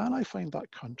saying, can I find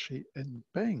that country in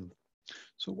Bing?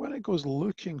 So when it goes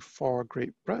looking for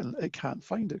Great Britain, it can't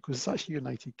find it because it's actually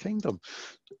United Kingdom.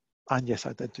 And yes,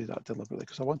 I did do that deliberately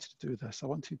because I wanted to do this. I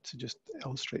wanted to just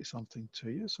illustrate something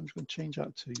to you. So I'm just going to change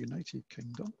that to United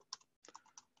Kingdom.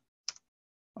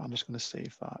 I'm just going to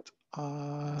save that.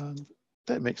 And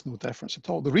that makes no difference at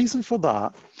all. The reason for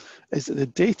that is that the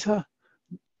data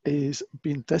is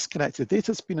being disconnected. The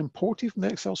data that's been imported from the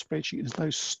Excel spreadsheet and is now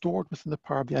stored within the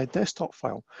Power BI desktop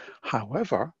file.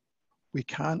 However, we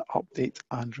can update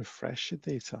and refresh the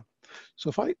data.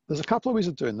 So there's a couple of ways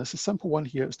of doing this. A simple one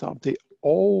here is to update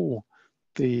all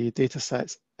the data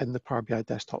sets in the Power BI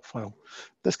desktop file.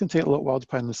 This can take a little while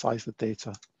depending on the size of the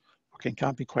data. Okay, it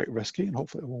can be quite risky and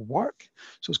hopefully it will work.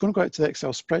 So it's going to go out to the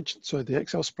Excel spreadsheet, so the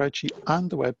Excel spreadsheet and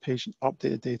the web page and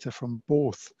update the data from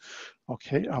both.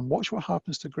 Okay, and watch what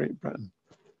happens to Great Britain,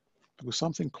 because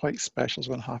something quite special is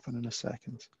going to happen in a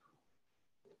second.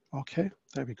 Okay,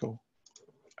 there we go.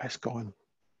 It's gone.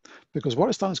 Because what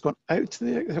it's done is gone out to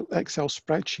the Excel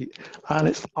spreadsheet and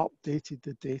it's updated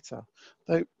the data.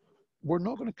 Now, we're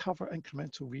not going to cover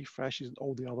incremental refreshes and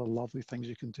all the other lovely things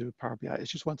you can do with Power BI. I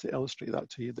just want to illustrate that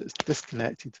to you, that it's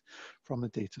disconnected from the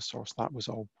data source. That was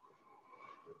all.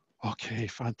 Okay,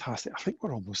 fantastic. I think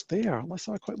we're almost there. Let's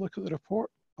have a quick look at the report.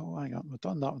 Oh, hang on, we've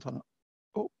done that, we've done it.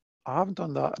 Oh, I haven't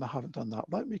done that and I haven't done that.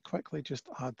 Let me quickly just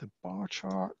add the bar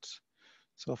chart.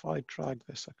 So if I drag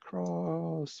this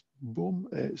across, boom,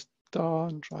 it's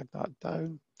done, drag that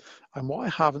down. And what I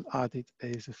haven't added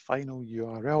is the final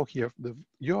URL here, the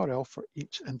URL for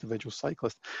each individual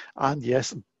cyclist. And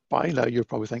yes, by now you're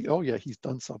probably thinking, oh yeah, he's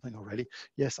done something already.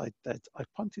 Yes, I did. I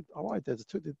punted, what I did is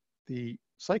I took the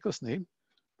cyclist name,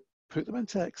 put them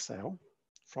into Excel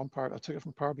I took it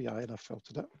from Power BI and I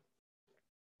filtered it.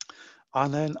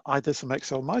 And then I did some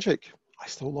Excel magic. I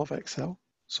still love Excel.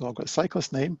 So I've got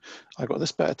cyclist name, I've got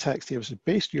this bit of text here, which is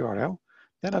base URL.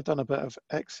 Then I've done a bit of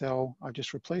Excel. I've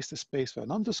just replaced the space with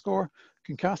an underscore,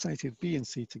 concatenated B and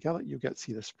C together. You'll get to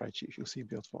see the spreadsheet. You'll see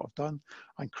what I've done,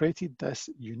 and created this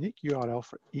unique URL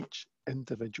for each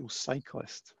individual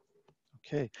cyclist.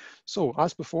 Okay, so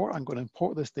as before, I'm going to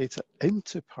import this data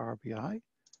into Power BI.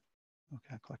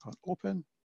 Okay, I click on open.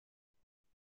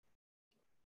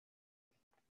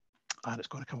 And it's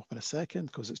going to come up in a second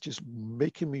because it's just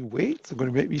making me wait. It's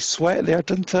going to make me sweat there,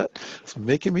 didn't it? It's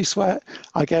making me sweat.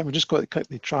 Again, we're just going to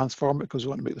quickly transform it because we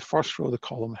want to make the first row the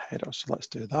column header. So let's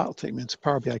do that. It'll take me into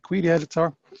Power BI Query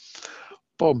Editor.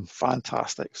 Boom,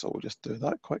 fantastic. So we'll just do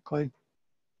that quickly.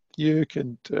 You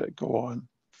can do it, go on.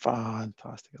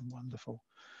 Fantastic and wonderful.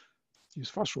 Use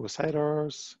first row as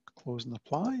headers, close and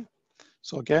apply.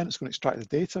 So again, it's going to extract the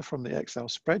data from the Excel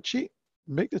spreadsheet,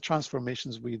 make the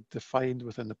transformations we defined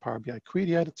within the Power BI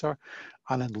Query Editor,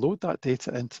 and then load that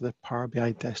data into the Power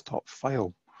BI desktop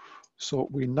file. So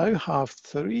we now have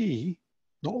 3,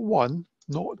 not 1,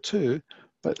 not 2,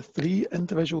 but 3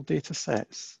 individual data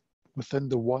sets within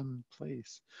the one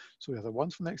place. So we have the one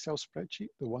from the Excel spreadsheet,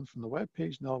 the one from the web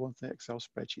page, and the other one from the Excel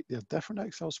spreadsheet. They're different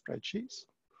Excel spreadsheets.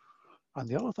 And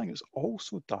the other thing it's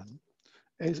also done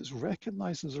is it's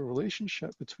recognized as a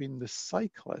relationship between the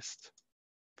cyclist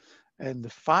in the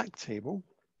fact table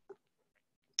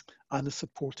and the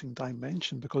supporting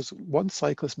dimension, because one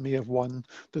cyclist may have won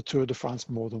the Tour de France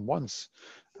more than once.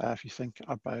 If you think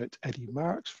about Eddie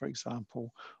Merckx, for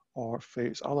example, or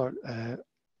various other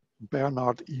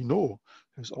Bernard Hinault,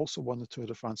 who's also won the Tour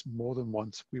de France more than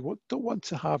once. We don't want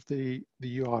to have the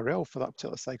URL for that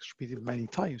particular cycle repeated many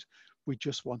times. We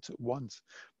just want it once.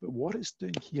 But what it's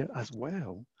doing here as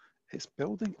well, it's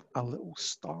building a little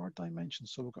star dimension.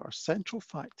 So we've got our central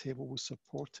fact table with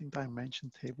supporting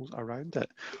dimension tables around it.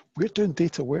 We're doing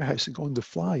data warehousing on the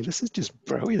fly. This is just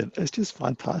brilliant. It's just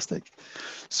fantastic.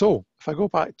 So if I go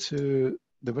back to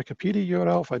the Wikipedia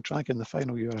URL, if I drag in the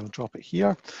final URL, drop it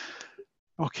here.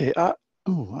 Okay,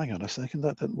 oh, hang on a second,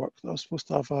 that didn't work. I was supposed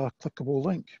to have a clickable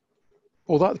link.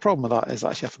 Well, the problem with that is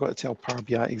actually I forgot to tell Power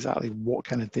BI exactly what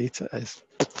kind of data it is.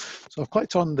 So I've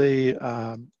clicked on the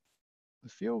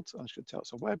field, and it's going to tell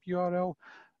it's a web URL,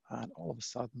 and all of a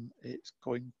sudden it's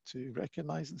going to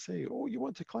recognize and say, oh, you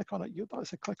want to click on it?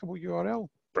 That's a clickable URL.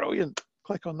 Brilliant.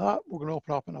 Click on that. We're going to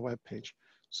open up on a web page.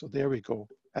 So there we go.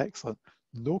 Excellent.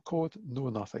 No code, no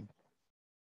nothing.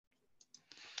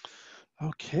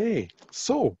 Okay,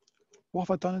 so what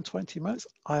have I done in 20 minutes?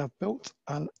 I have built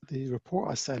the report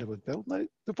I said I would build. Now,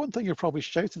 the one thing you're probably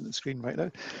shouting at the screen right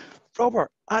now,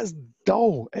 Robert, that's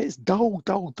dull. It's dull,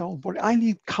 dull, dull. But I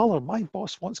need color. My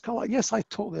boss wants color. Yes, I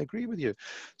totally agree with you.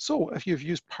 So if you've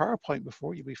used PowerPoint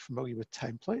before, you'll be familiar with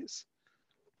templates.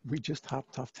 We just have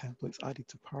to have templates added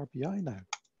to Power BI now,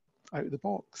 out of the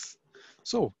box.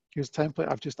 So here's a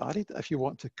template I've just added. If you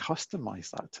want to customize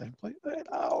that template,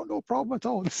 oh, no problem at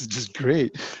all. This is just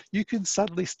great. You can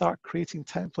suddenly start creating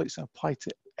templates and apply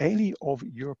to any of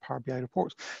your Power BI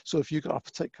reports. So if you've got a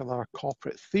particular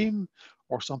corporate theme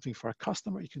or something for a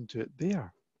customer, you can do it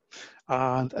there.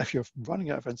 And if you're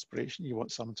running out of inspiration, you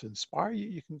want someone to inspire you,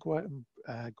 you can go out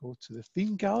and go to the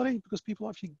theme gallery, because people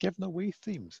have actually given away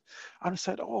themes. And I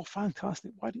said, oh,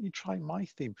 fantastic, why don't you try my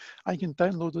theme? And you can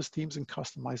download those themes and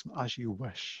customize them as you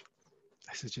wish.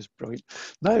 This is just brilliant.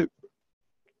 Now,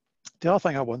 the other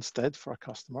thing I once did for a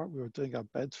customer, we were doing a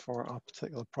bid for a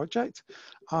particular project,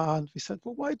 and we said,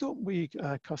 well, why don't we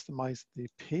customize the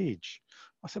page?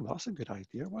 I said, well, that's a good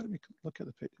idea. Why don't we look at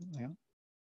the page? Yeah.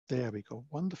 There we go,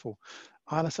 wonderful.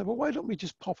 And I said, well, why don't we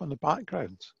just pop on the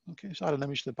background? Okay, so I had an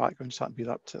image of the background, just happened to be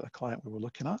that to the client we were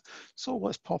looking at. So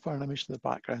let's pop on an image to the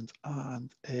background,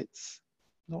 and it's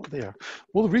not there.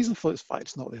 Well, the reason for its fact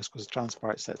it's not there is because the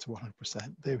transparent set to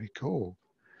 100%. There we go.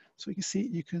 So you can see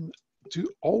you can do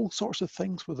all sorts of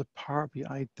things with the Power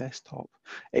BI desktop.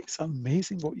 It's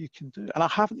amazing what you can do. And I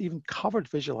haven't even covered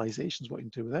visualizations, what you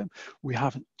can do with them. We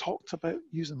haven't talked about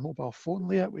using mobile phone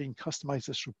layout, where you can customize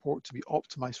this report to be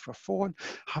optimized for a phone.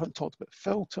 Haven't talked about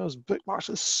filters, bookmarks.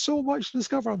 There's so much to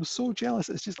discover. I'm so jealous.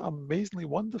 It's just amazingly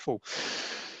wonderful.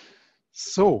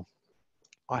 So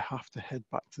I have to head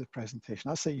back to the presentation.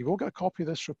 I say you've all got a copy of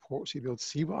this report, so you'll be able to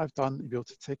see what I've done. You'll be able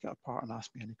to take it apart and ask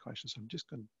me any questions. So I'm just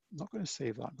not going to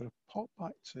save that. I'm going to pop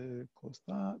back to close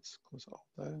that, close it all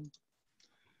down.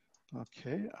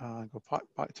 Okay, and go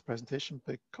back to presentation,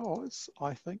 because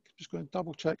I think I'm just going to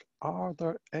double check. Are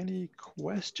there any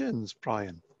questions,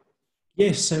 Brian?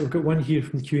 Yes, we've got one here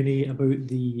from the Q&A about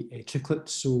the chiclet.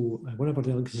 So one of our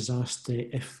delegates has asked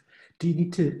do you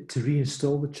need to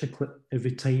reinstall the chiclet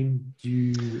every time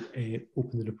you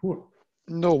open the report?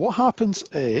 No, what happens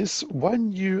is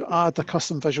when you add a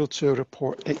custom visual to a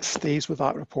report, it stays with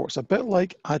that report. It's a bit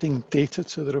like adding data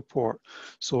to the report.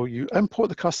 So you import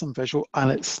the custom visual and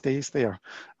it stays there.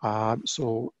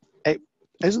 So it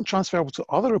isn't transferable to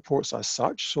other reports as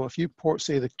such. So if you import,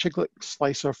 say, the chiclet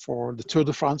slicer for the Tour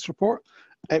de France report,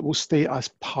 it will stay as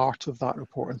part of that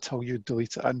report until you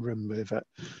delete it and remove it.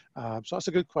 So that's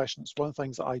a good question. It's one of the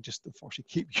things that I just unfortunately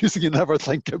keep using and never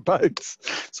think about.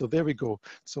 So there we go.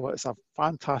 So it's a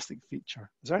fantastic feature.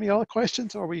 Is there any other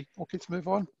questions, or are we okay to move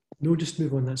on? No, just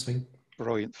move on, that's fine.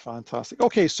 Brilliant, fantastic.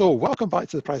 Okay, so welcome back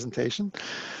to the presentation.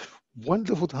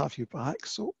 Wonderful to have you back.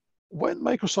 So when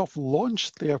Microsoft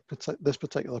launched this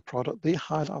particular product, they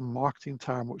had a marketing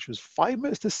term which was 5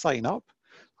 minutes to sign up.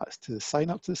 That's to sign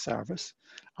up to the service,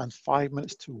 and 5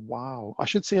 minutes to wow. I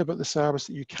should say about the service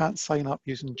that you can't sign up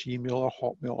using Gmail or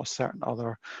Hotmail or certain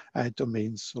other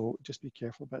domains, so just be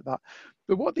careful about that.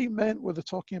 But what they meant when they're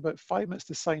talking about 5 minutes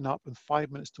to sign up and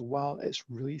 5 minutes to wow, it's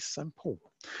really simple.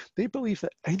 They believe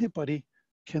that anybody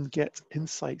can get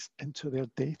insights into their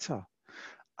data.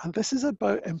 And this is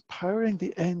about empowering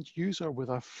the end user with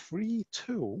a free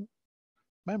tool.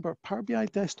 Remember, Power BI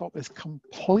Desktop is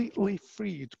completely free.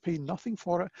 You pay nothing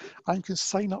for it, and you can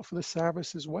sign up for the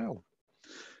service as well.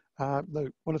 Now,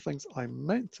 one of the things I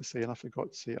meant to say, and I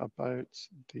forgot to say about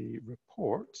the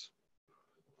report.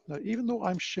 Now, even though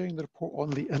I'm sharing the report on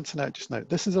the internet just now,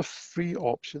 this is a free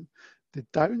option. The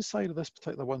downside of this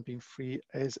particular one being free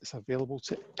is it's available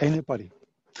to anybody.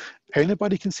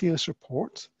 Anybody can see this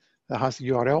report. that has the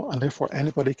URL, and therefore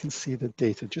anybody can see the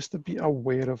data. Just to be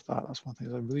aware of that. That's one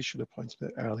thing I really should have pointed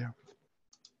out earlier.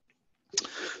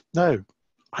 Now,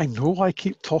 I know I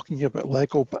keep talking about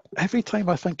Lego, but every time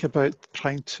I think about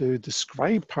trying to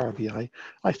describe Power BI,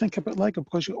 I think about Lego,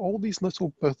 because you have all these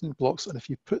little building blocks, and if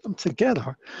you put them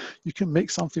together, you can make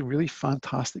something really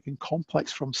fantastic and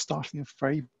complex from starting with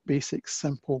very basic,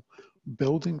 simple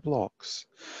building blocks.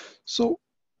 So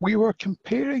we were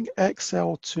comparing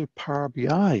Excel to Power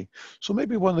BI. So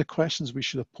maybe one of the questions we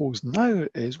should have posed now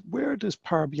is, where does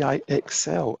Power BI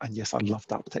excel? And yes, I loved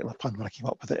that particular pun when I came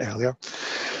up with it earlier.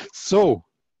 So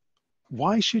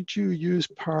why should you use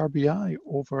Power BI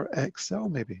over Excel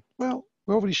maybe? Well,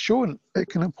 we've already shown it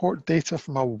can import data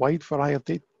from a wide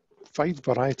variety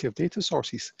of data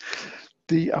sources.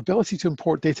 The ability to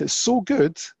import data is so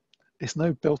good, it's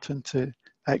now built into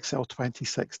Excel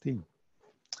 2016.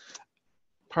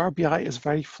 Power BI is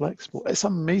very flexible. It's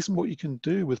amazing what you can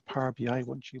do with Power BI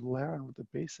once you learn the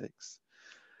basics.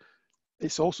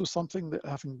 It's also something that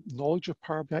having knowledge of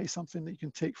Power BI is something that you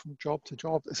can take from job to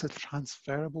job. It's a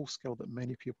transferable skill that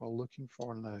many people are looking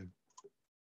for now.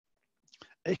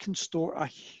 It can store a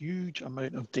huge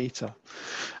amount of data.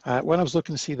 When I was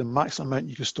looking to see the maximum amount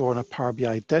you can store in a Power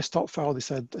BI desktop file, they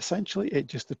said essentially it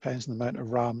just depends on the amount of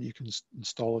RAM you can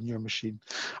install on your machine.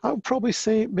 I would probably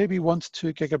say maybe 1 to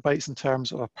 2 gigabytes in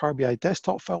terms of a Power BI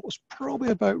desktop file is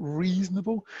probably about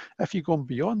reasonable. If you're going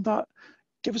beyond that,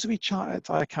 give us a wee chat at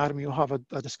iAcademy. We'll have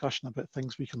a discussion about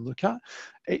things we can look at.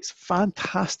 It's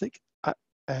fantastic at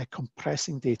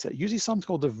compressing data. It uses something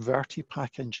called the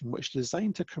VertiPack engine, which is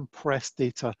designed to compress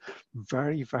data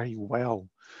very, very well.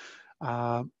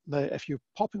 Now, if you're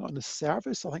popping it on the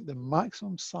service, I think the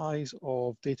maximum size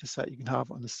of data set you can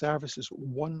have on the service is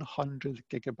 100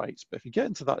 gigabytes. But if you get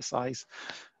into that size,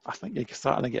 I think you're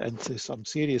starting to get into some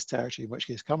serious territory, in which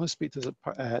case come and speak to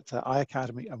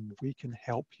iAcademy and we can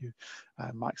help you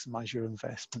maximize your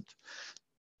investment.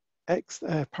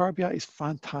 Power BI is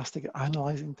fantastic at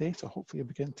analyzing data. Hopefully you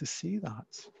begin to see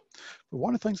that. But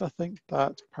one of the things I think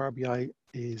that Power BI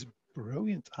is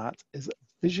brilliant at is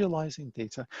visualizing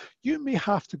data. You may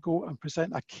have to go and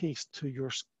present a case to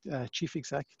your chief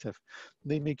executive.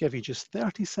 They may give you just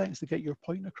 30 seconds to get your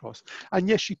point across. And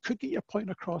yes, you could get your point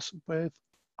across with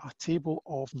a table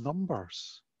of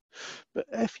numbers. But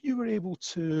if you were able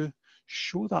to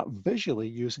show that visually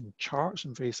using charts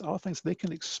and various other things they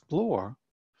can explore,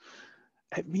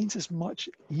 it means it's much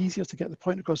easier to get the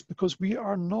point across, because we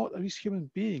are not, as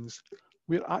human beings,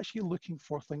 we're actually looking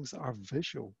for things that are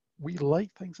visual. We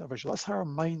like things that are visual. That's how our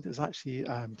mind is actually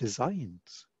designed.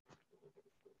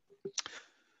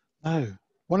 Now,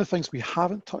 one of the things we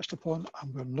haven't touched upon,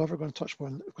 and we're never going to touch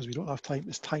upon because we don't have time,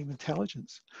 is time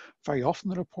intelligence. Very often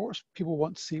in the reports, people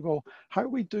want to see, well, how are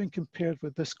we doing compared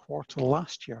with this quarter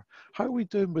last year? How are we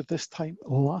doing with this time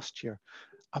last year?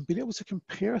 And being able to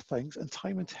compare things, and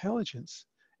time intelligence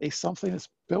is something that's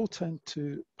built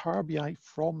into Power BI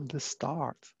from the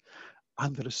start.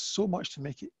 And there is so much to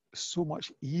make it so much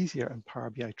easier in Power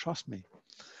BI, trust me.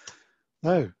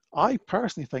 Now, I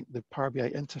personally think the Power BI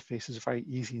interface is very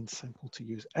easy and simple to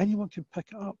use. Anyone can pick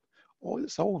it up.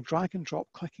 It's all drag and drop,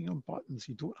 clicking on buttons.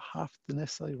 You don't have to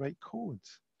necessarily write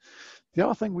codes. The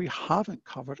other thing we haven't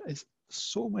covered is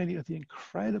so many of the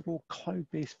incredible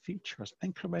cloud-based features,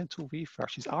 incremental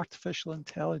refreshes, artificial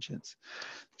intelligence,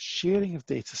 sharing of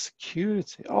data,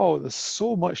 security. Oh, there's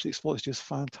so much to explore. It's just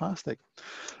fantastic.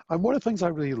 And one of the things I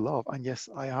really love, and yes,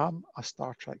 I am a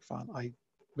Star Trek fan. I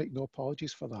make no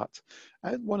apologies for that.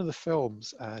 In one of the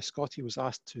films, Scotty was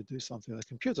asked to do something on the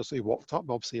computer. So he walked up,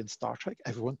 obviously in Star Trek,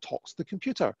 everyone talks to the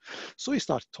computer. So he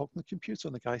started talking to the computer,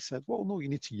 and the guy said, well, no, you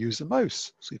need to use the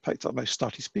mouse. So he picked up the mouse,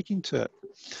 started speaking to it.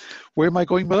 Where am I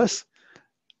going with this?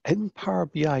 In Power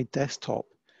BI Desktop,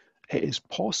 it is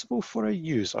possible for a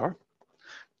user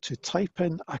to type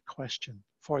in a question.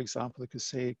 For example, they could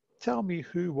say, tell me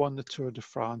who won the Tour de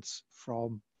France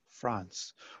from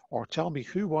France, or tell me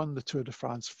who won the Tour de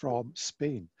France from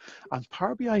Spain. And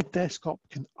Power BI Desktop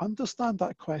can understand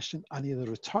that question and either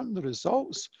return the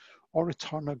results or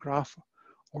return a graph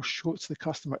or show it to the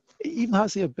customer. It even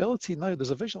has the ability now,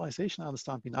 there's a visualization I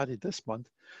understand being added this month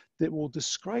that will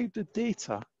describe the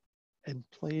data in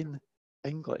plain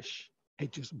English.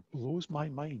 It just blows my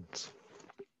mind.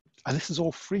 And this is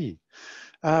all free.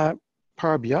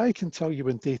 Power BI can tell you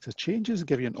when data changes,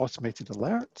 give you an automated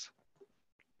alert.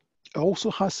 It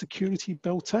also has security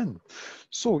built in.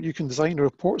 So you can design a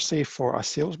report, say, for a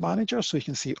sales manager, so you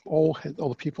can see all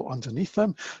the people underneath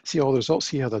them, see all the results,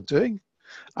 see how they're doing.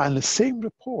 And the same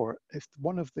report, if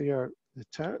one of the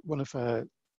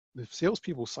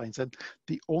salespeople signs in,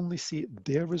 they only see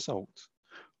their result.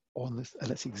 on this,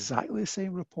 and it's exactly the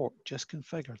same report, just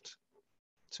configured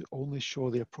to only show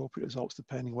the appropriate results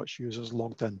depending which user's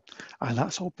logged in. And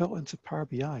that's all built into Power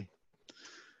BI.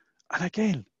 And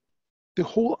again, the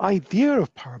whole idea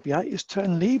of Power BI is to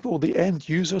enable the end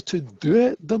user to do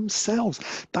it themselves.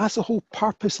 That's the whole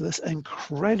purpose of this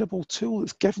incredible tool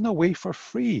that's given away for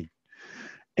free.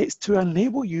 It's to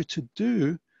enable you to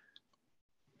do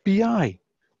BI,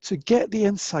 to get the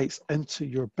insights into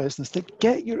your business, to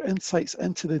get your insights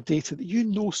into the data that you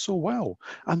know so well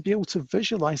and be able to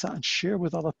visualize that and share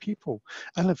with other people.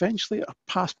 And eventually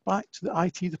pass back to the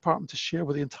IT department to share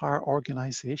with the entire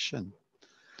organization.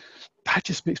 That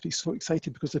just makes me so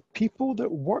excited because the people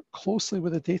that work closely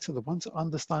with the data are the ones that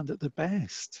understand it the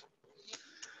best.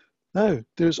 Now,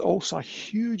 there's also a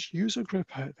huge user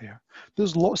group out there.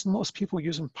 There's lots and lots of people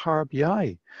using Power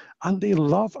BI, and they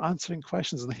love answering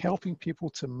questions and helping people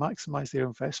to maximize their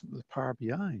investment with Power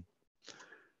BI.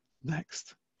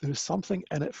 Next, there's something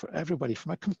in it for everybody.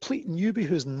 From a complete newbie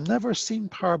who's never seen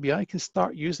Power BI can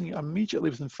start using it immediately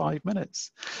within 5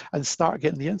 minutes and start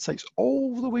getting the insights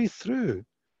all the way through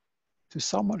to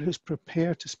someone who's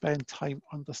prepared to spend time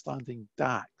understanding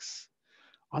DAX,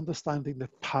 understanding the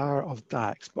power of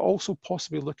DAX, but also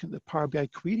possibly looking at the Power BI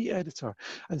query editor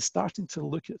and starting to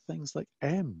look at things like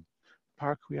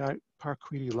Power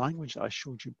Query language that I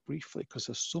showed you briefly, because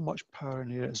there's so much power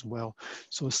in there as well.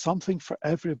 So it's something for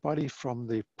everybody, from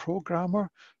the programmer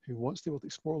who wants to be able to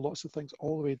explore lots of things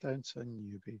all the way down to a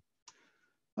newbie.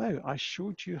 Now, I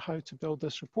showed you how to build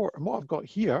this report, and what I've got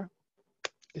here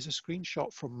is a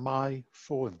screenshot from my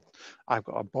phone. I've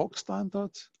got a box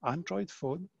standard Android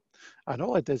phone, and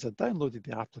all I did is I downloaded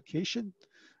the application,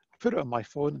 I put it on my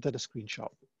phone and did a screenshot.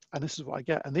 And this is what I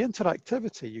get. And the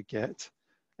interactivity you get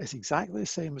is exactly the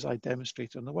same as I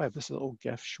demonstrated on the web. This is a little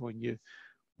GIF showing you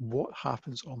what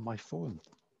happens on my phone.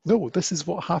 No, this is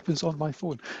what happens on my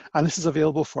phone. And this is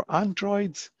available for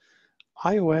Android,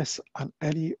 iOS, and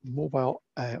any mobile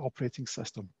operating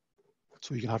system.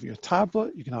 So you can have it on your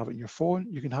tablet, you can have it on your phone,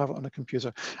 you can have it on a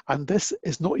computer. And this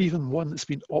is not even one that's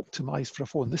been optimized for a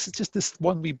phone. This is just this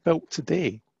one we built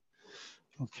today.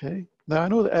 Okay. Now I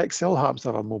know that Excel happens to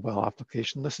have a mobile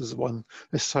application. This is one,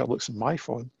 this is how it looks on my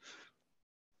phone.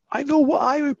 I know what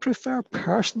I would prefer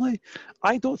personally.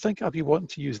 I don't think I'd be wanting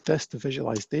to use this to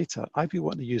visualize data. I'd be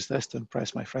wanting to use this to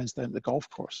impress my friends down at the golf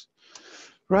course.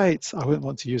 Right, I wouldn't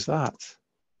want to use that.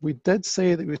 We did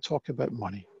say that we would talk about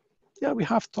money. Yeah, we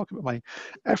have to talk about money.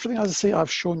 Everything, as I say,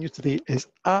 I've shown you today is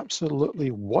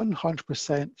absolutely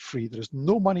 100% free. There's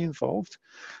no money involved.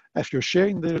 If you're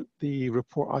sharing the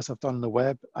report as I've done on the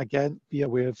web, again, be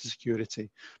aware of the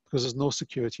security, because there's no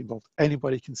security involved.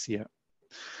 Anybody can see it.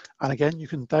 And again, you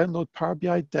can download Power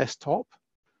BI Desktop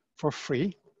for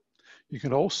free. You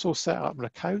can also set up an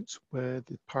account with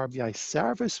the Power BI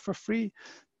service for free.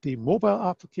 The mobile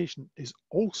application is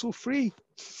also free.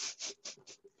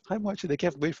 How much do they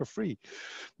give away for free?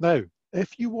 Now,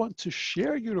 if you want to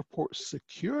share your report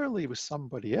securely with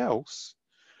somebody else,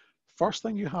 first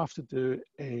thing you have to do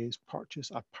is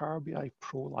purchase a Power BI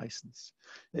Pro license.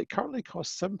 It currently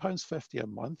costs £7.50 a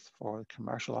month for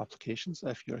commercial applications.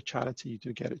 If you're a charity, you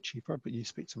do get it cheaper, but you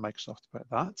speak to Microsoft about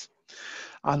that.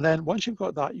 And then once you've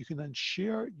got that, you can then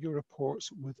share your reports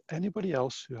with anybody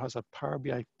else who has a Power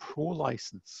BI Pro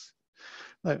license.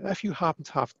 Now, if you happen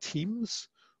to have Teams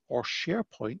or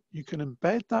SharePoint, you can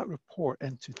embed that report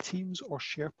into Teams or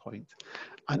SharePoint,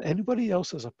 and anybody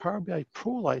else as a Power BI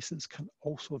Pro license can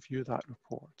also view that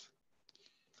report.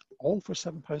 All for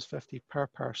 £7.50 per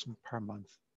person per month.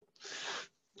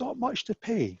 Not much to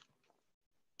pay.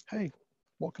 Hey,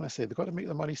 what can I say? They've got to make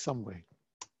the money some way.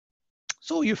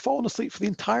 So you've fallen asleep for the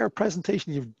entire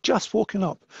presentation. You've just woken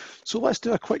up. So let's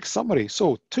do a quick summary.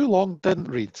 So too long, didn't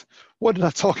read. What did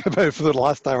I talk about for the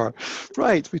last hour?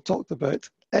 Right, we talked about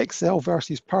Excel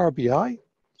versus Power BI,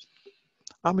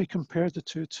 and we compared the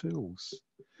two tools.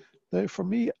 Now, for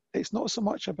me, it's not so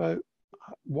much about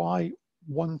why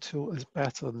one tool is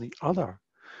better than the other.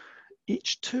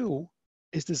 Each tool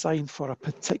is designed for a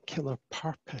particular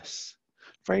purpose,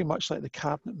 very much like the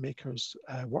cabinet maker's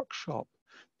workshop.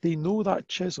 They know that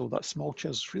chisel, that small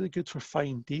chisel, is really good for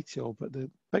fine detail, but the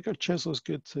bigger chisel is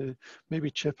good to maybe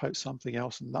chip out something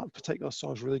else, and that particular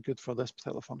saw is really good for this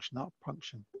particular function, that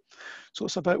function. So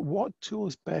it's about what tool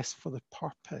is best for the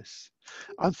purpose.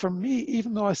 And for me,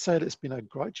 even though I said it's been a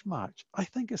grudge match, I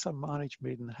think it's a marriage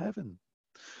made in heaven,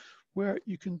 where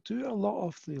you can do a lot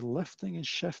of the lifting and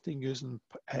shifting using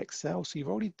Excel. So you've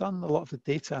already done a lot of the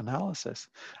data analysis,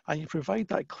 and you provide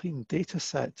that clean data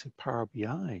set to Power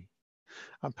BI.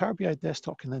 And Power BI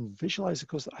Desktop can then visualize it,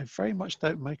 because I very much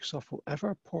doubt Microsoft will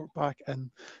ever port back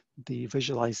in the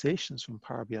visualizations from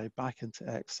Power BI back into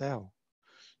Excel.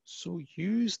 So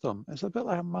use them. It's a bit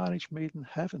like a marriage made in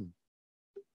heaven.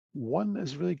 One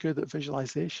is really good at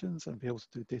visualizations and be able to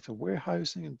do data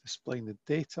warehousing and displaying the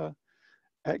data.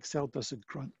 Excel does the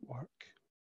grunt work.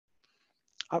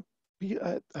 At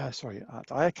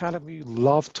iAcademy, we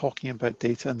love talking about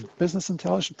data, and business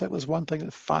intelligence is one thing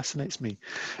that fascinates me.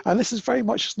 And this is very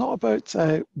much, it's not about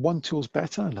one tool's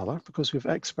better than another, because we have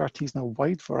expertise in a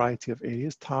wide variety of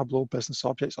areas: Tableau, business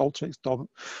objects, Alteryx,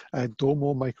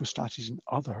 Domo, MicroStrategy, and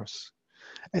others.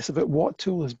 It's about what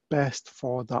tool is best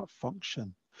for that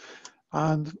function.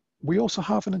 And we also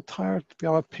have an entire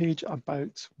page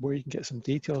about where you can get some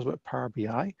details about Power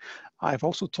BI. I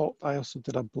also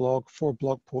did a blog, 4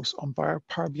 blog posts on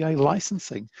Power BI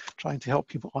licensing, trying to help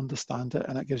people understand it,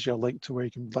 and it gives you a link to where you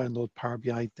can download Power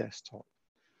BI Desktop.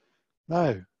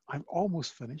 Now, I'm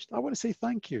almost finished. I want to say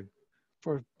thank you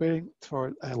for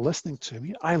listening to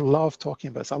me. I love talking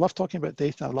about this. I love talking about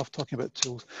data. I love talking about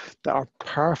tools that are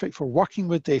perfect for working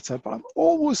with data, but I'm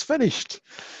almost finished.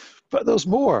 But there's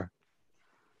more.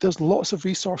 There's lots of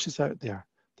resources out there.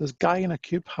 This guy in a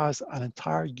cube has an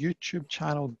entire YouTube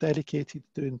channel dedicated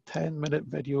to doing 10-minute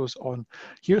videos on,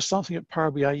 here's something at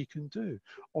Power BI you can do.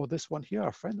 Or this one here,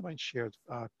 a friend of mine shared,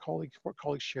 work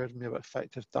colleague shared with me about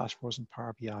effective dashboards in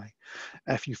Power BI.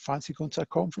 If you fancy going to a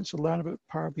conference to learn about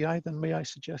Power BI, then may I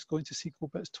suggest going to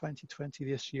SQLBits 2020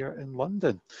 this year in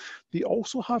London. They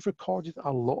also have recorded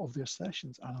a lot of their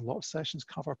sessions, and a lot of sessions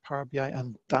cover Power BI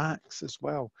and DAX as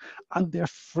well. And they're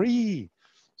free.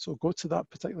 So go to that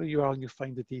particular URL and you'll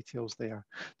find the details there.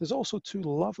 There's also 2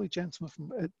 lovely gentlemen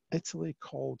from Italy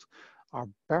called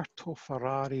Alberto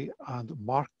Ferrari and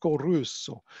Marco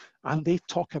Russo, and they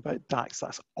talk about DAX.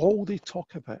 That's all they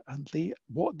talk about, and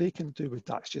what they can do with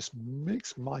DAX just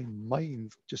makes my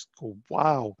mind just go,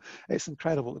 wow, it's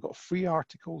incredible. They've got free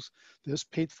articles, there's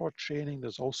paid for training,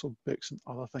 there's also books and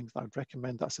other things that I'd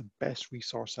recommend. That's the best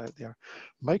resource out there.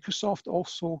 Microsoft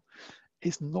also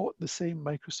is not the same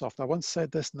Microsoft. I once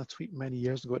said this in a tweet many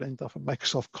years ago. It ended up at a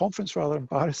Microsoft conference, rather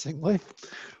embarrassingly.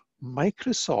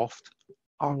 Microsoft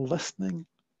are listening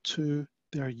to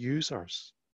their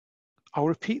users. I'll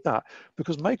repeat that,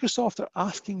 because Microsoft are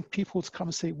asking people to come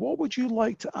and say, what would you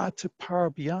like to add to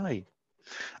Power BI?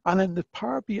 And in the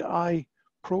Power BI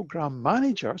program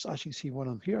managers, as you can see one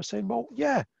of them here, saying, well,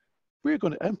 yeah, we're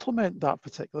going to implement that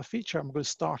particular feature. I'm going to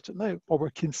start it now, or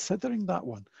we're considering that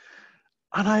one.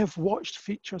 And I have watched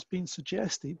features being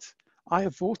suggested. I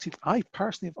have voted. I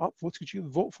personally have upvoted. You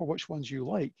vote for which ones you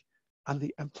like, and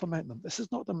they implement them. This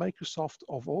is not the Microsoft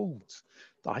of old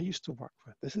that I used to work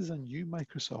with. This is a new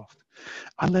Microsoft.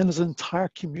 And then there's an entire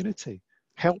community.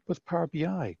 Help with Power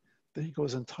BI. There you go.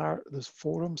 There's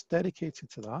forums dedicated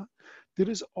to that. There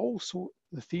is also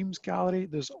the themes gallery.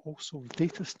 There's also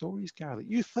data stories gallery.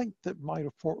 You think that my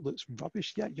report looks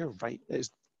rubbish? Yeah, you're right.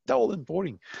 It's dull and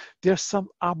boring. There's some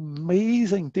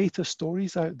amazing data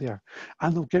stories out there,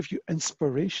 and they'll give you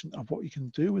inspiration of what you can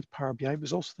do with Power BI.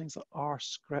 There's also things like R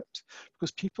script,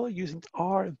 because people are using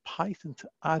R and Python to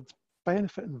add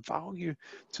benefit and value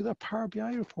to their Power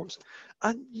BI reports.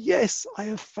 And yes, I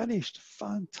have finished.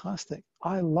 Fantastic.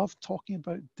 I love talking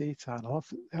about data, and I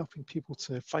love helping people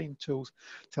to find tools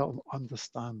to help them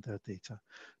understand their data.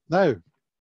 Now,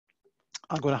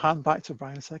 I'm going to hand back to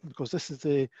Brian in a second, because this is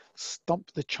the stump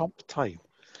the chump time.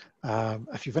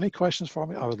 If you have any questions for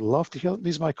me, I would love to hear.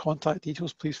 These are my contact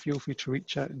details. Please feel free to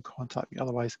reach out and contact me.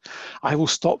 Otherwise, I will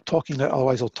stop talking now.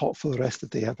 Otherwise, I'll talk for the rest of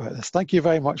the day about this. Thank you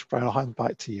very much, Brian. I'll hand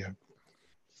back to you.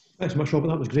 Thanks so much, Robert.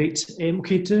 That was great.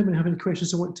 Okay, does anyone have any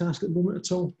questions I want to ask at the moment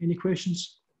at all? Any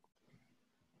questions?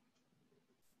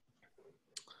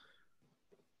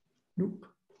 Nope.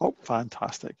 Oh,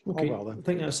 fantastic. Okay, oh, well then. I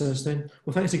think that's us then.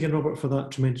 Well, thanks again, Robert, for that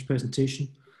tremendous presentation.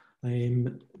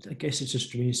 I guess it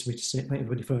just remains for me to say thank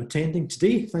everybody for attending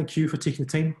today. Thank you for taking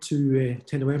the time to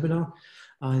attend the webinar,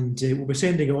 and we'll be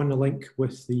sending on a link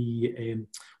with the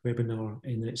webinar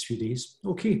in the next few days.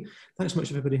 Okay, thanks so much,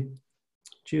 everybody.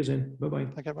 Cheers then. Bye-bye.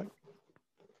 Thank you. Bye.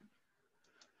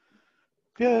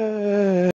 Yay.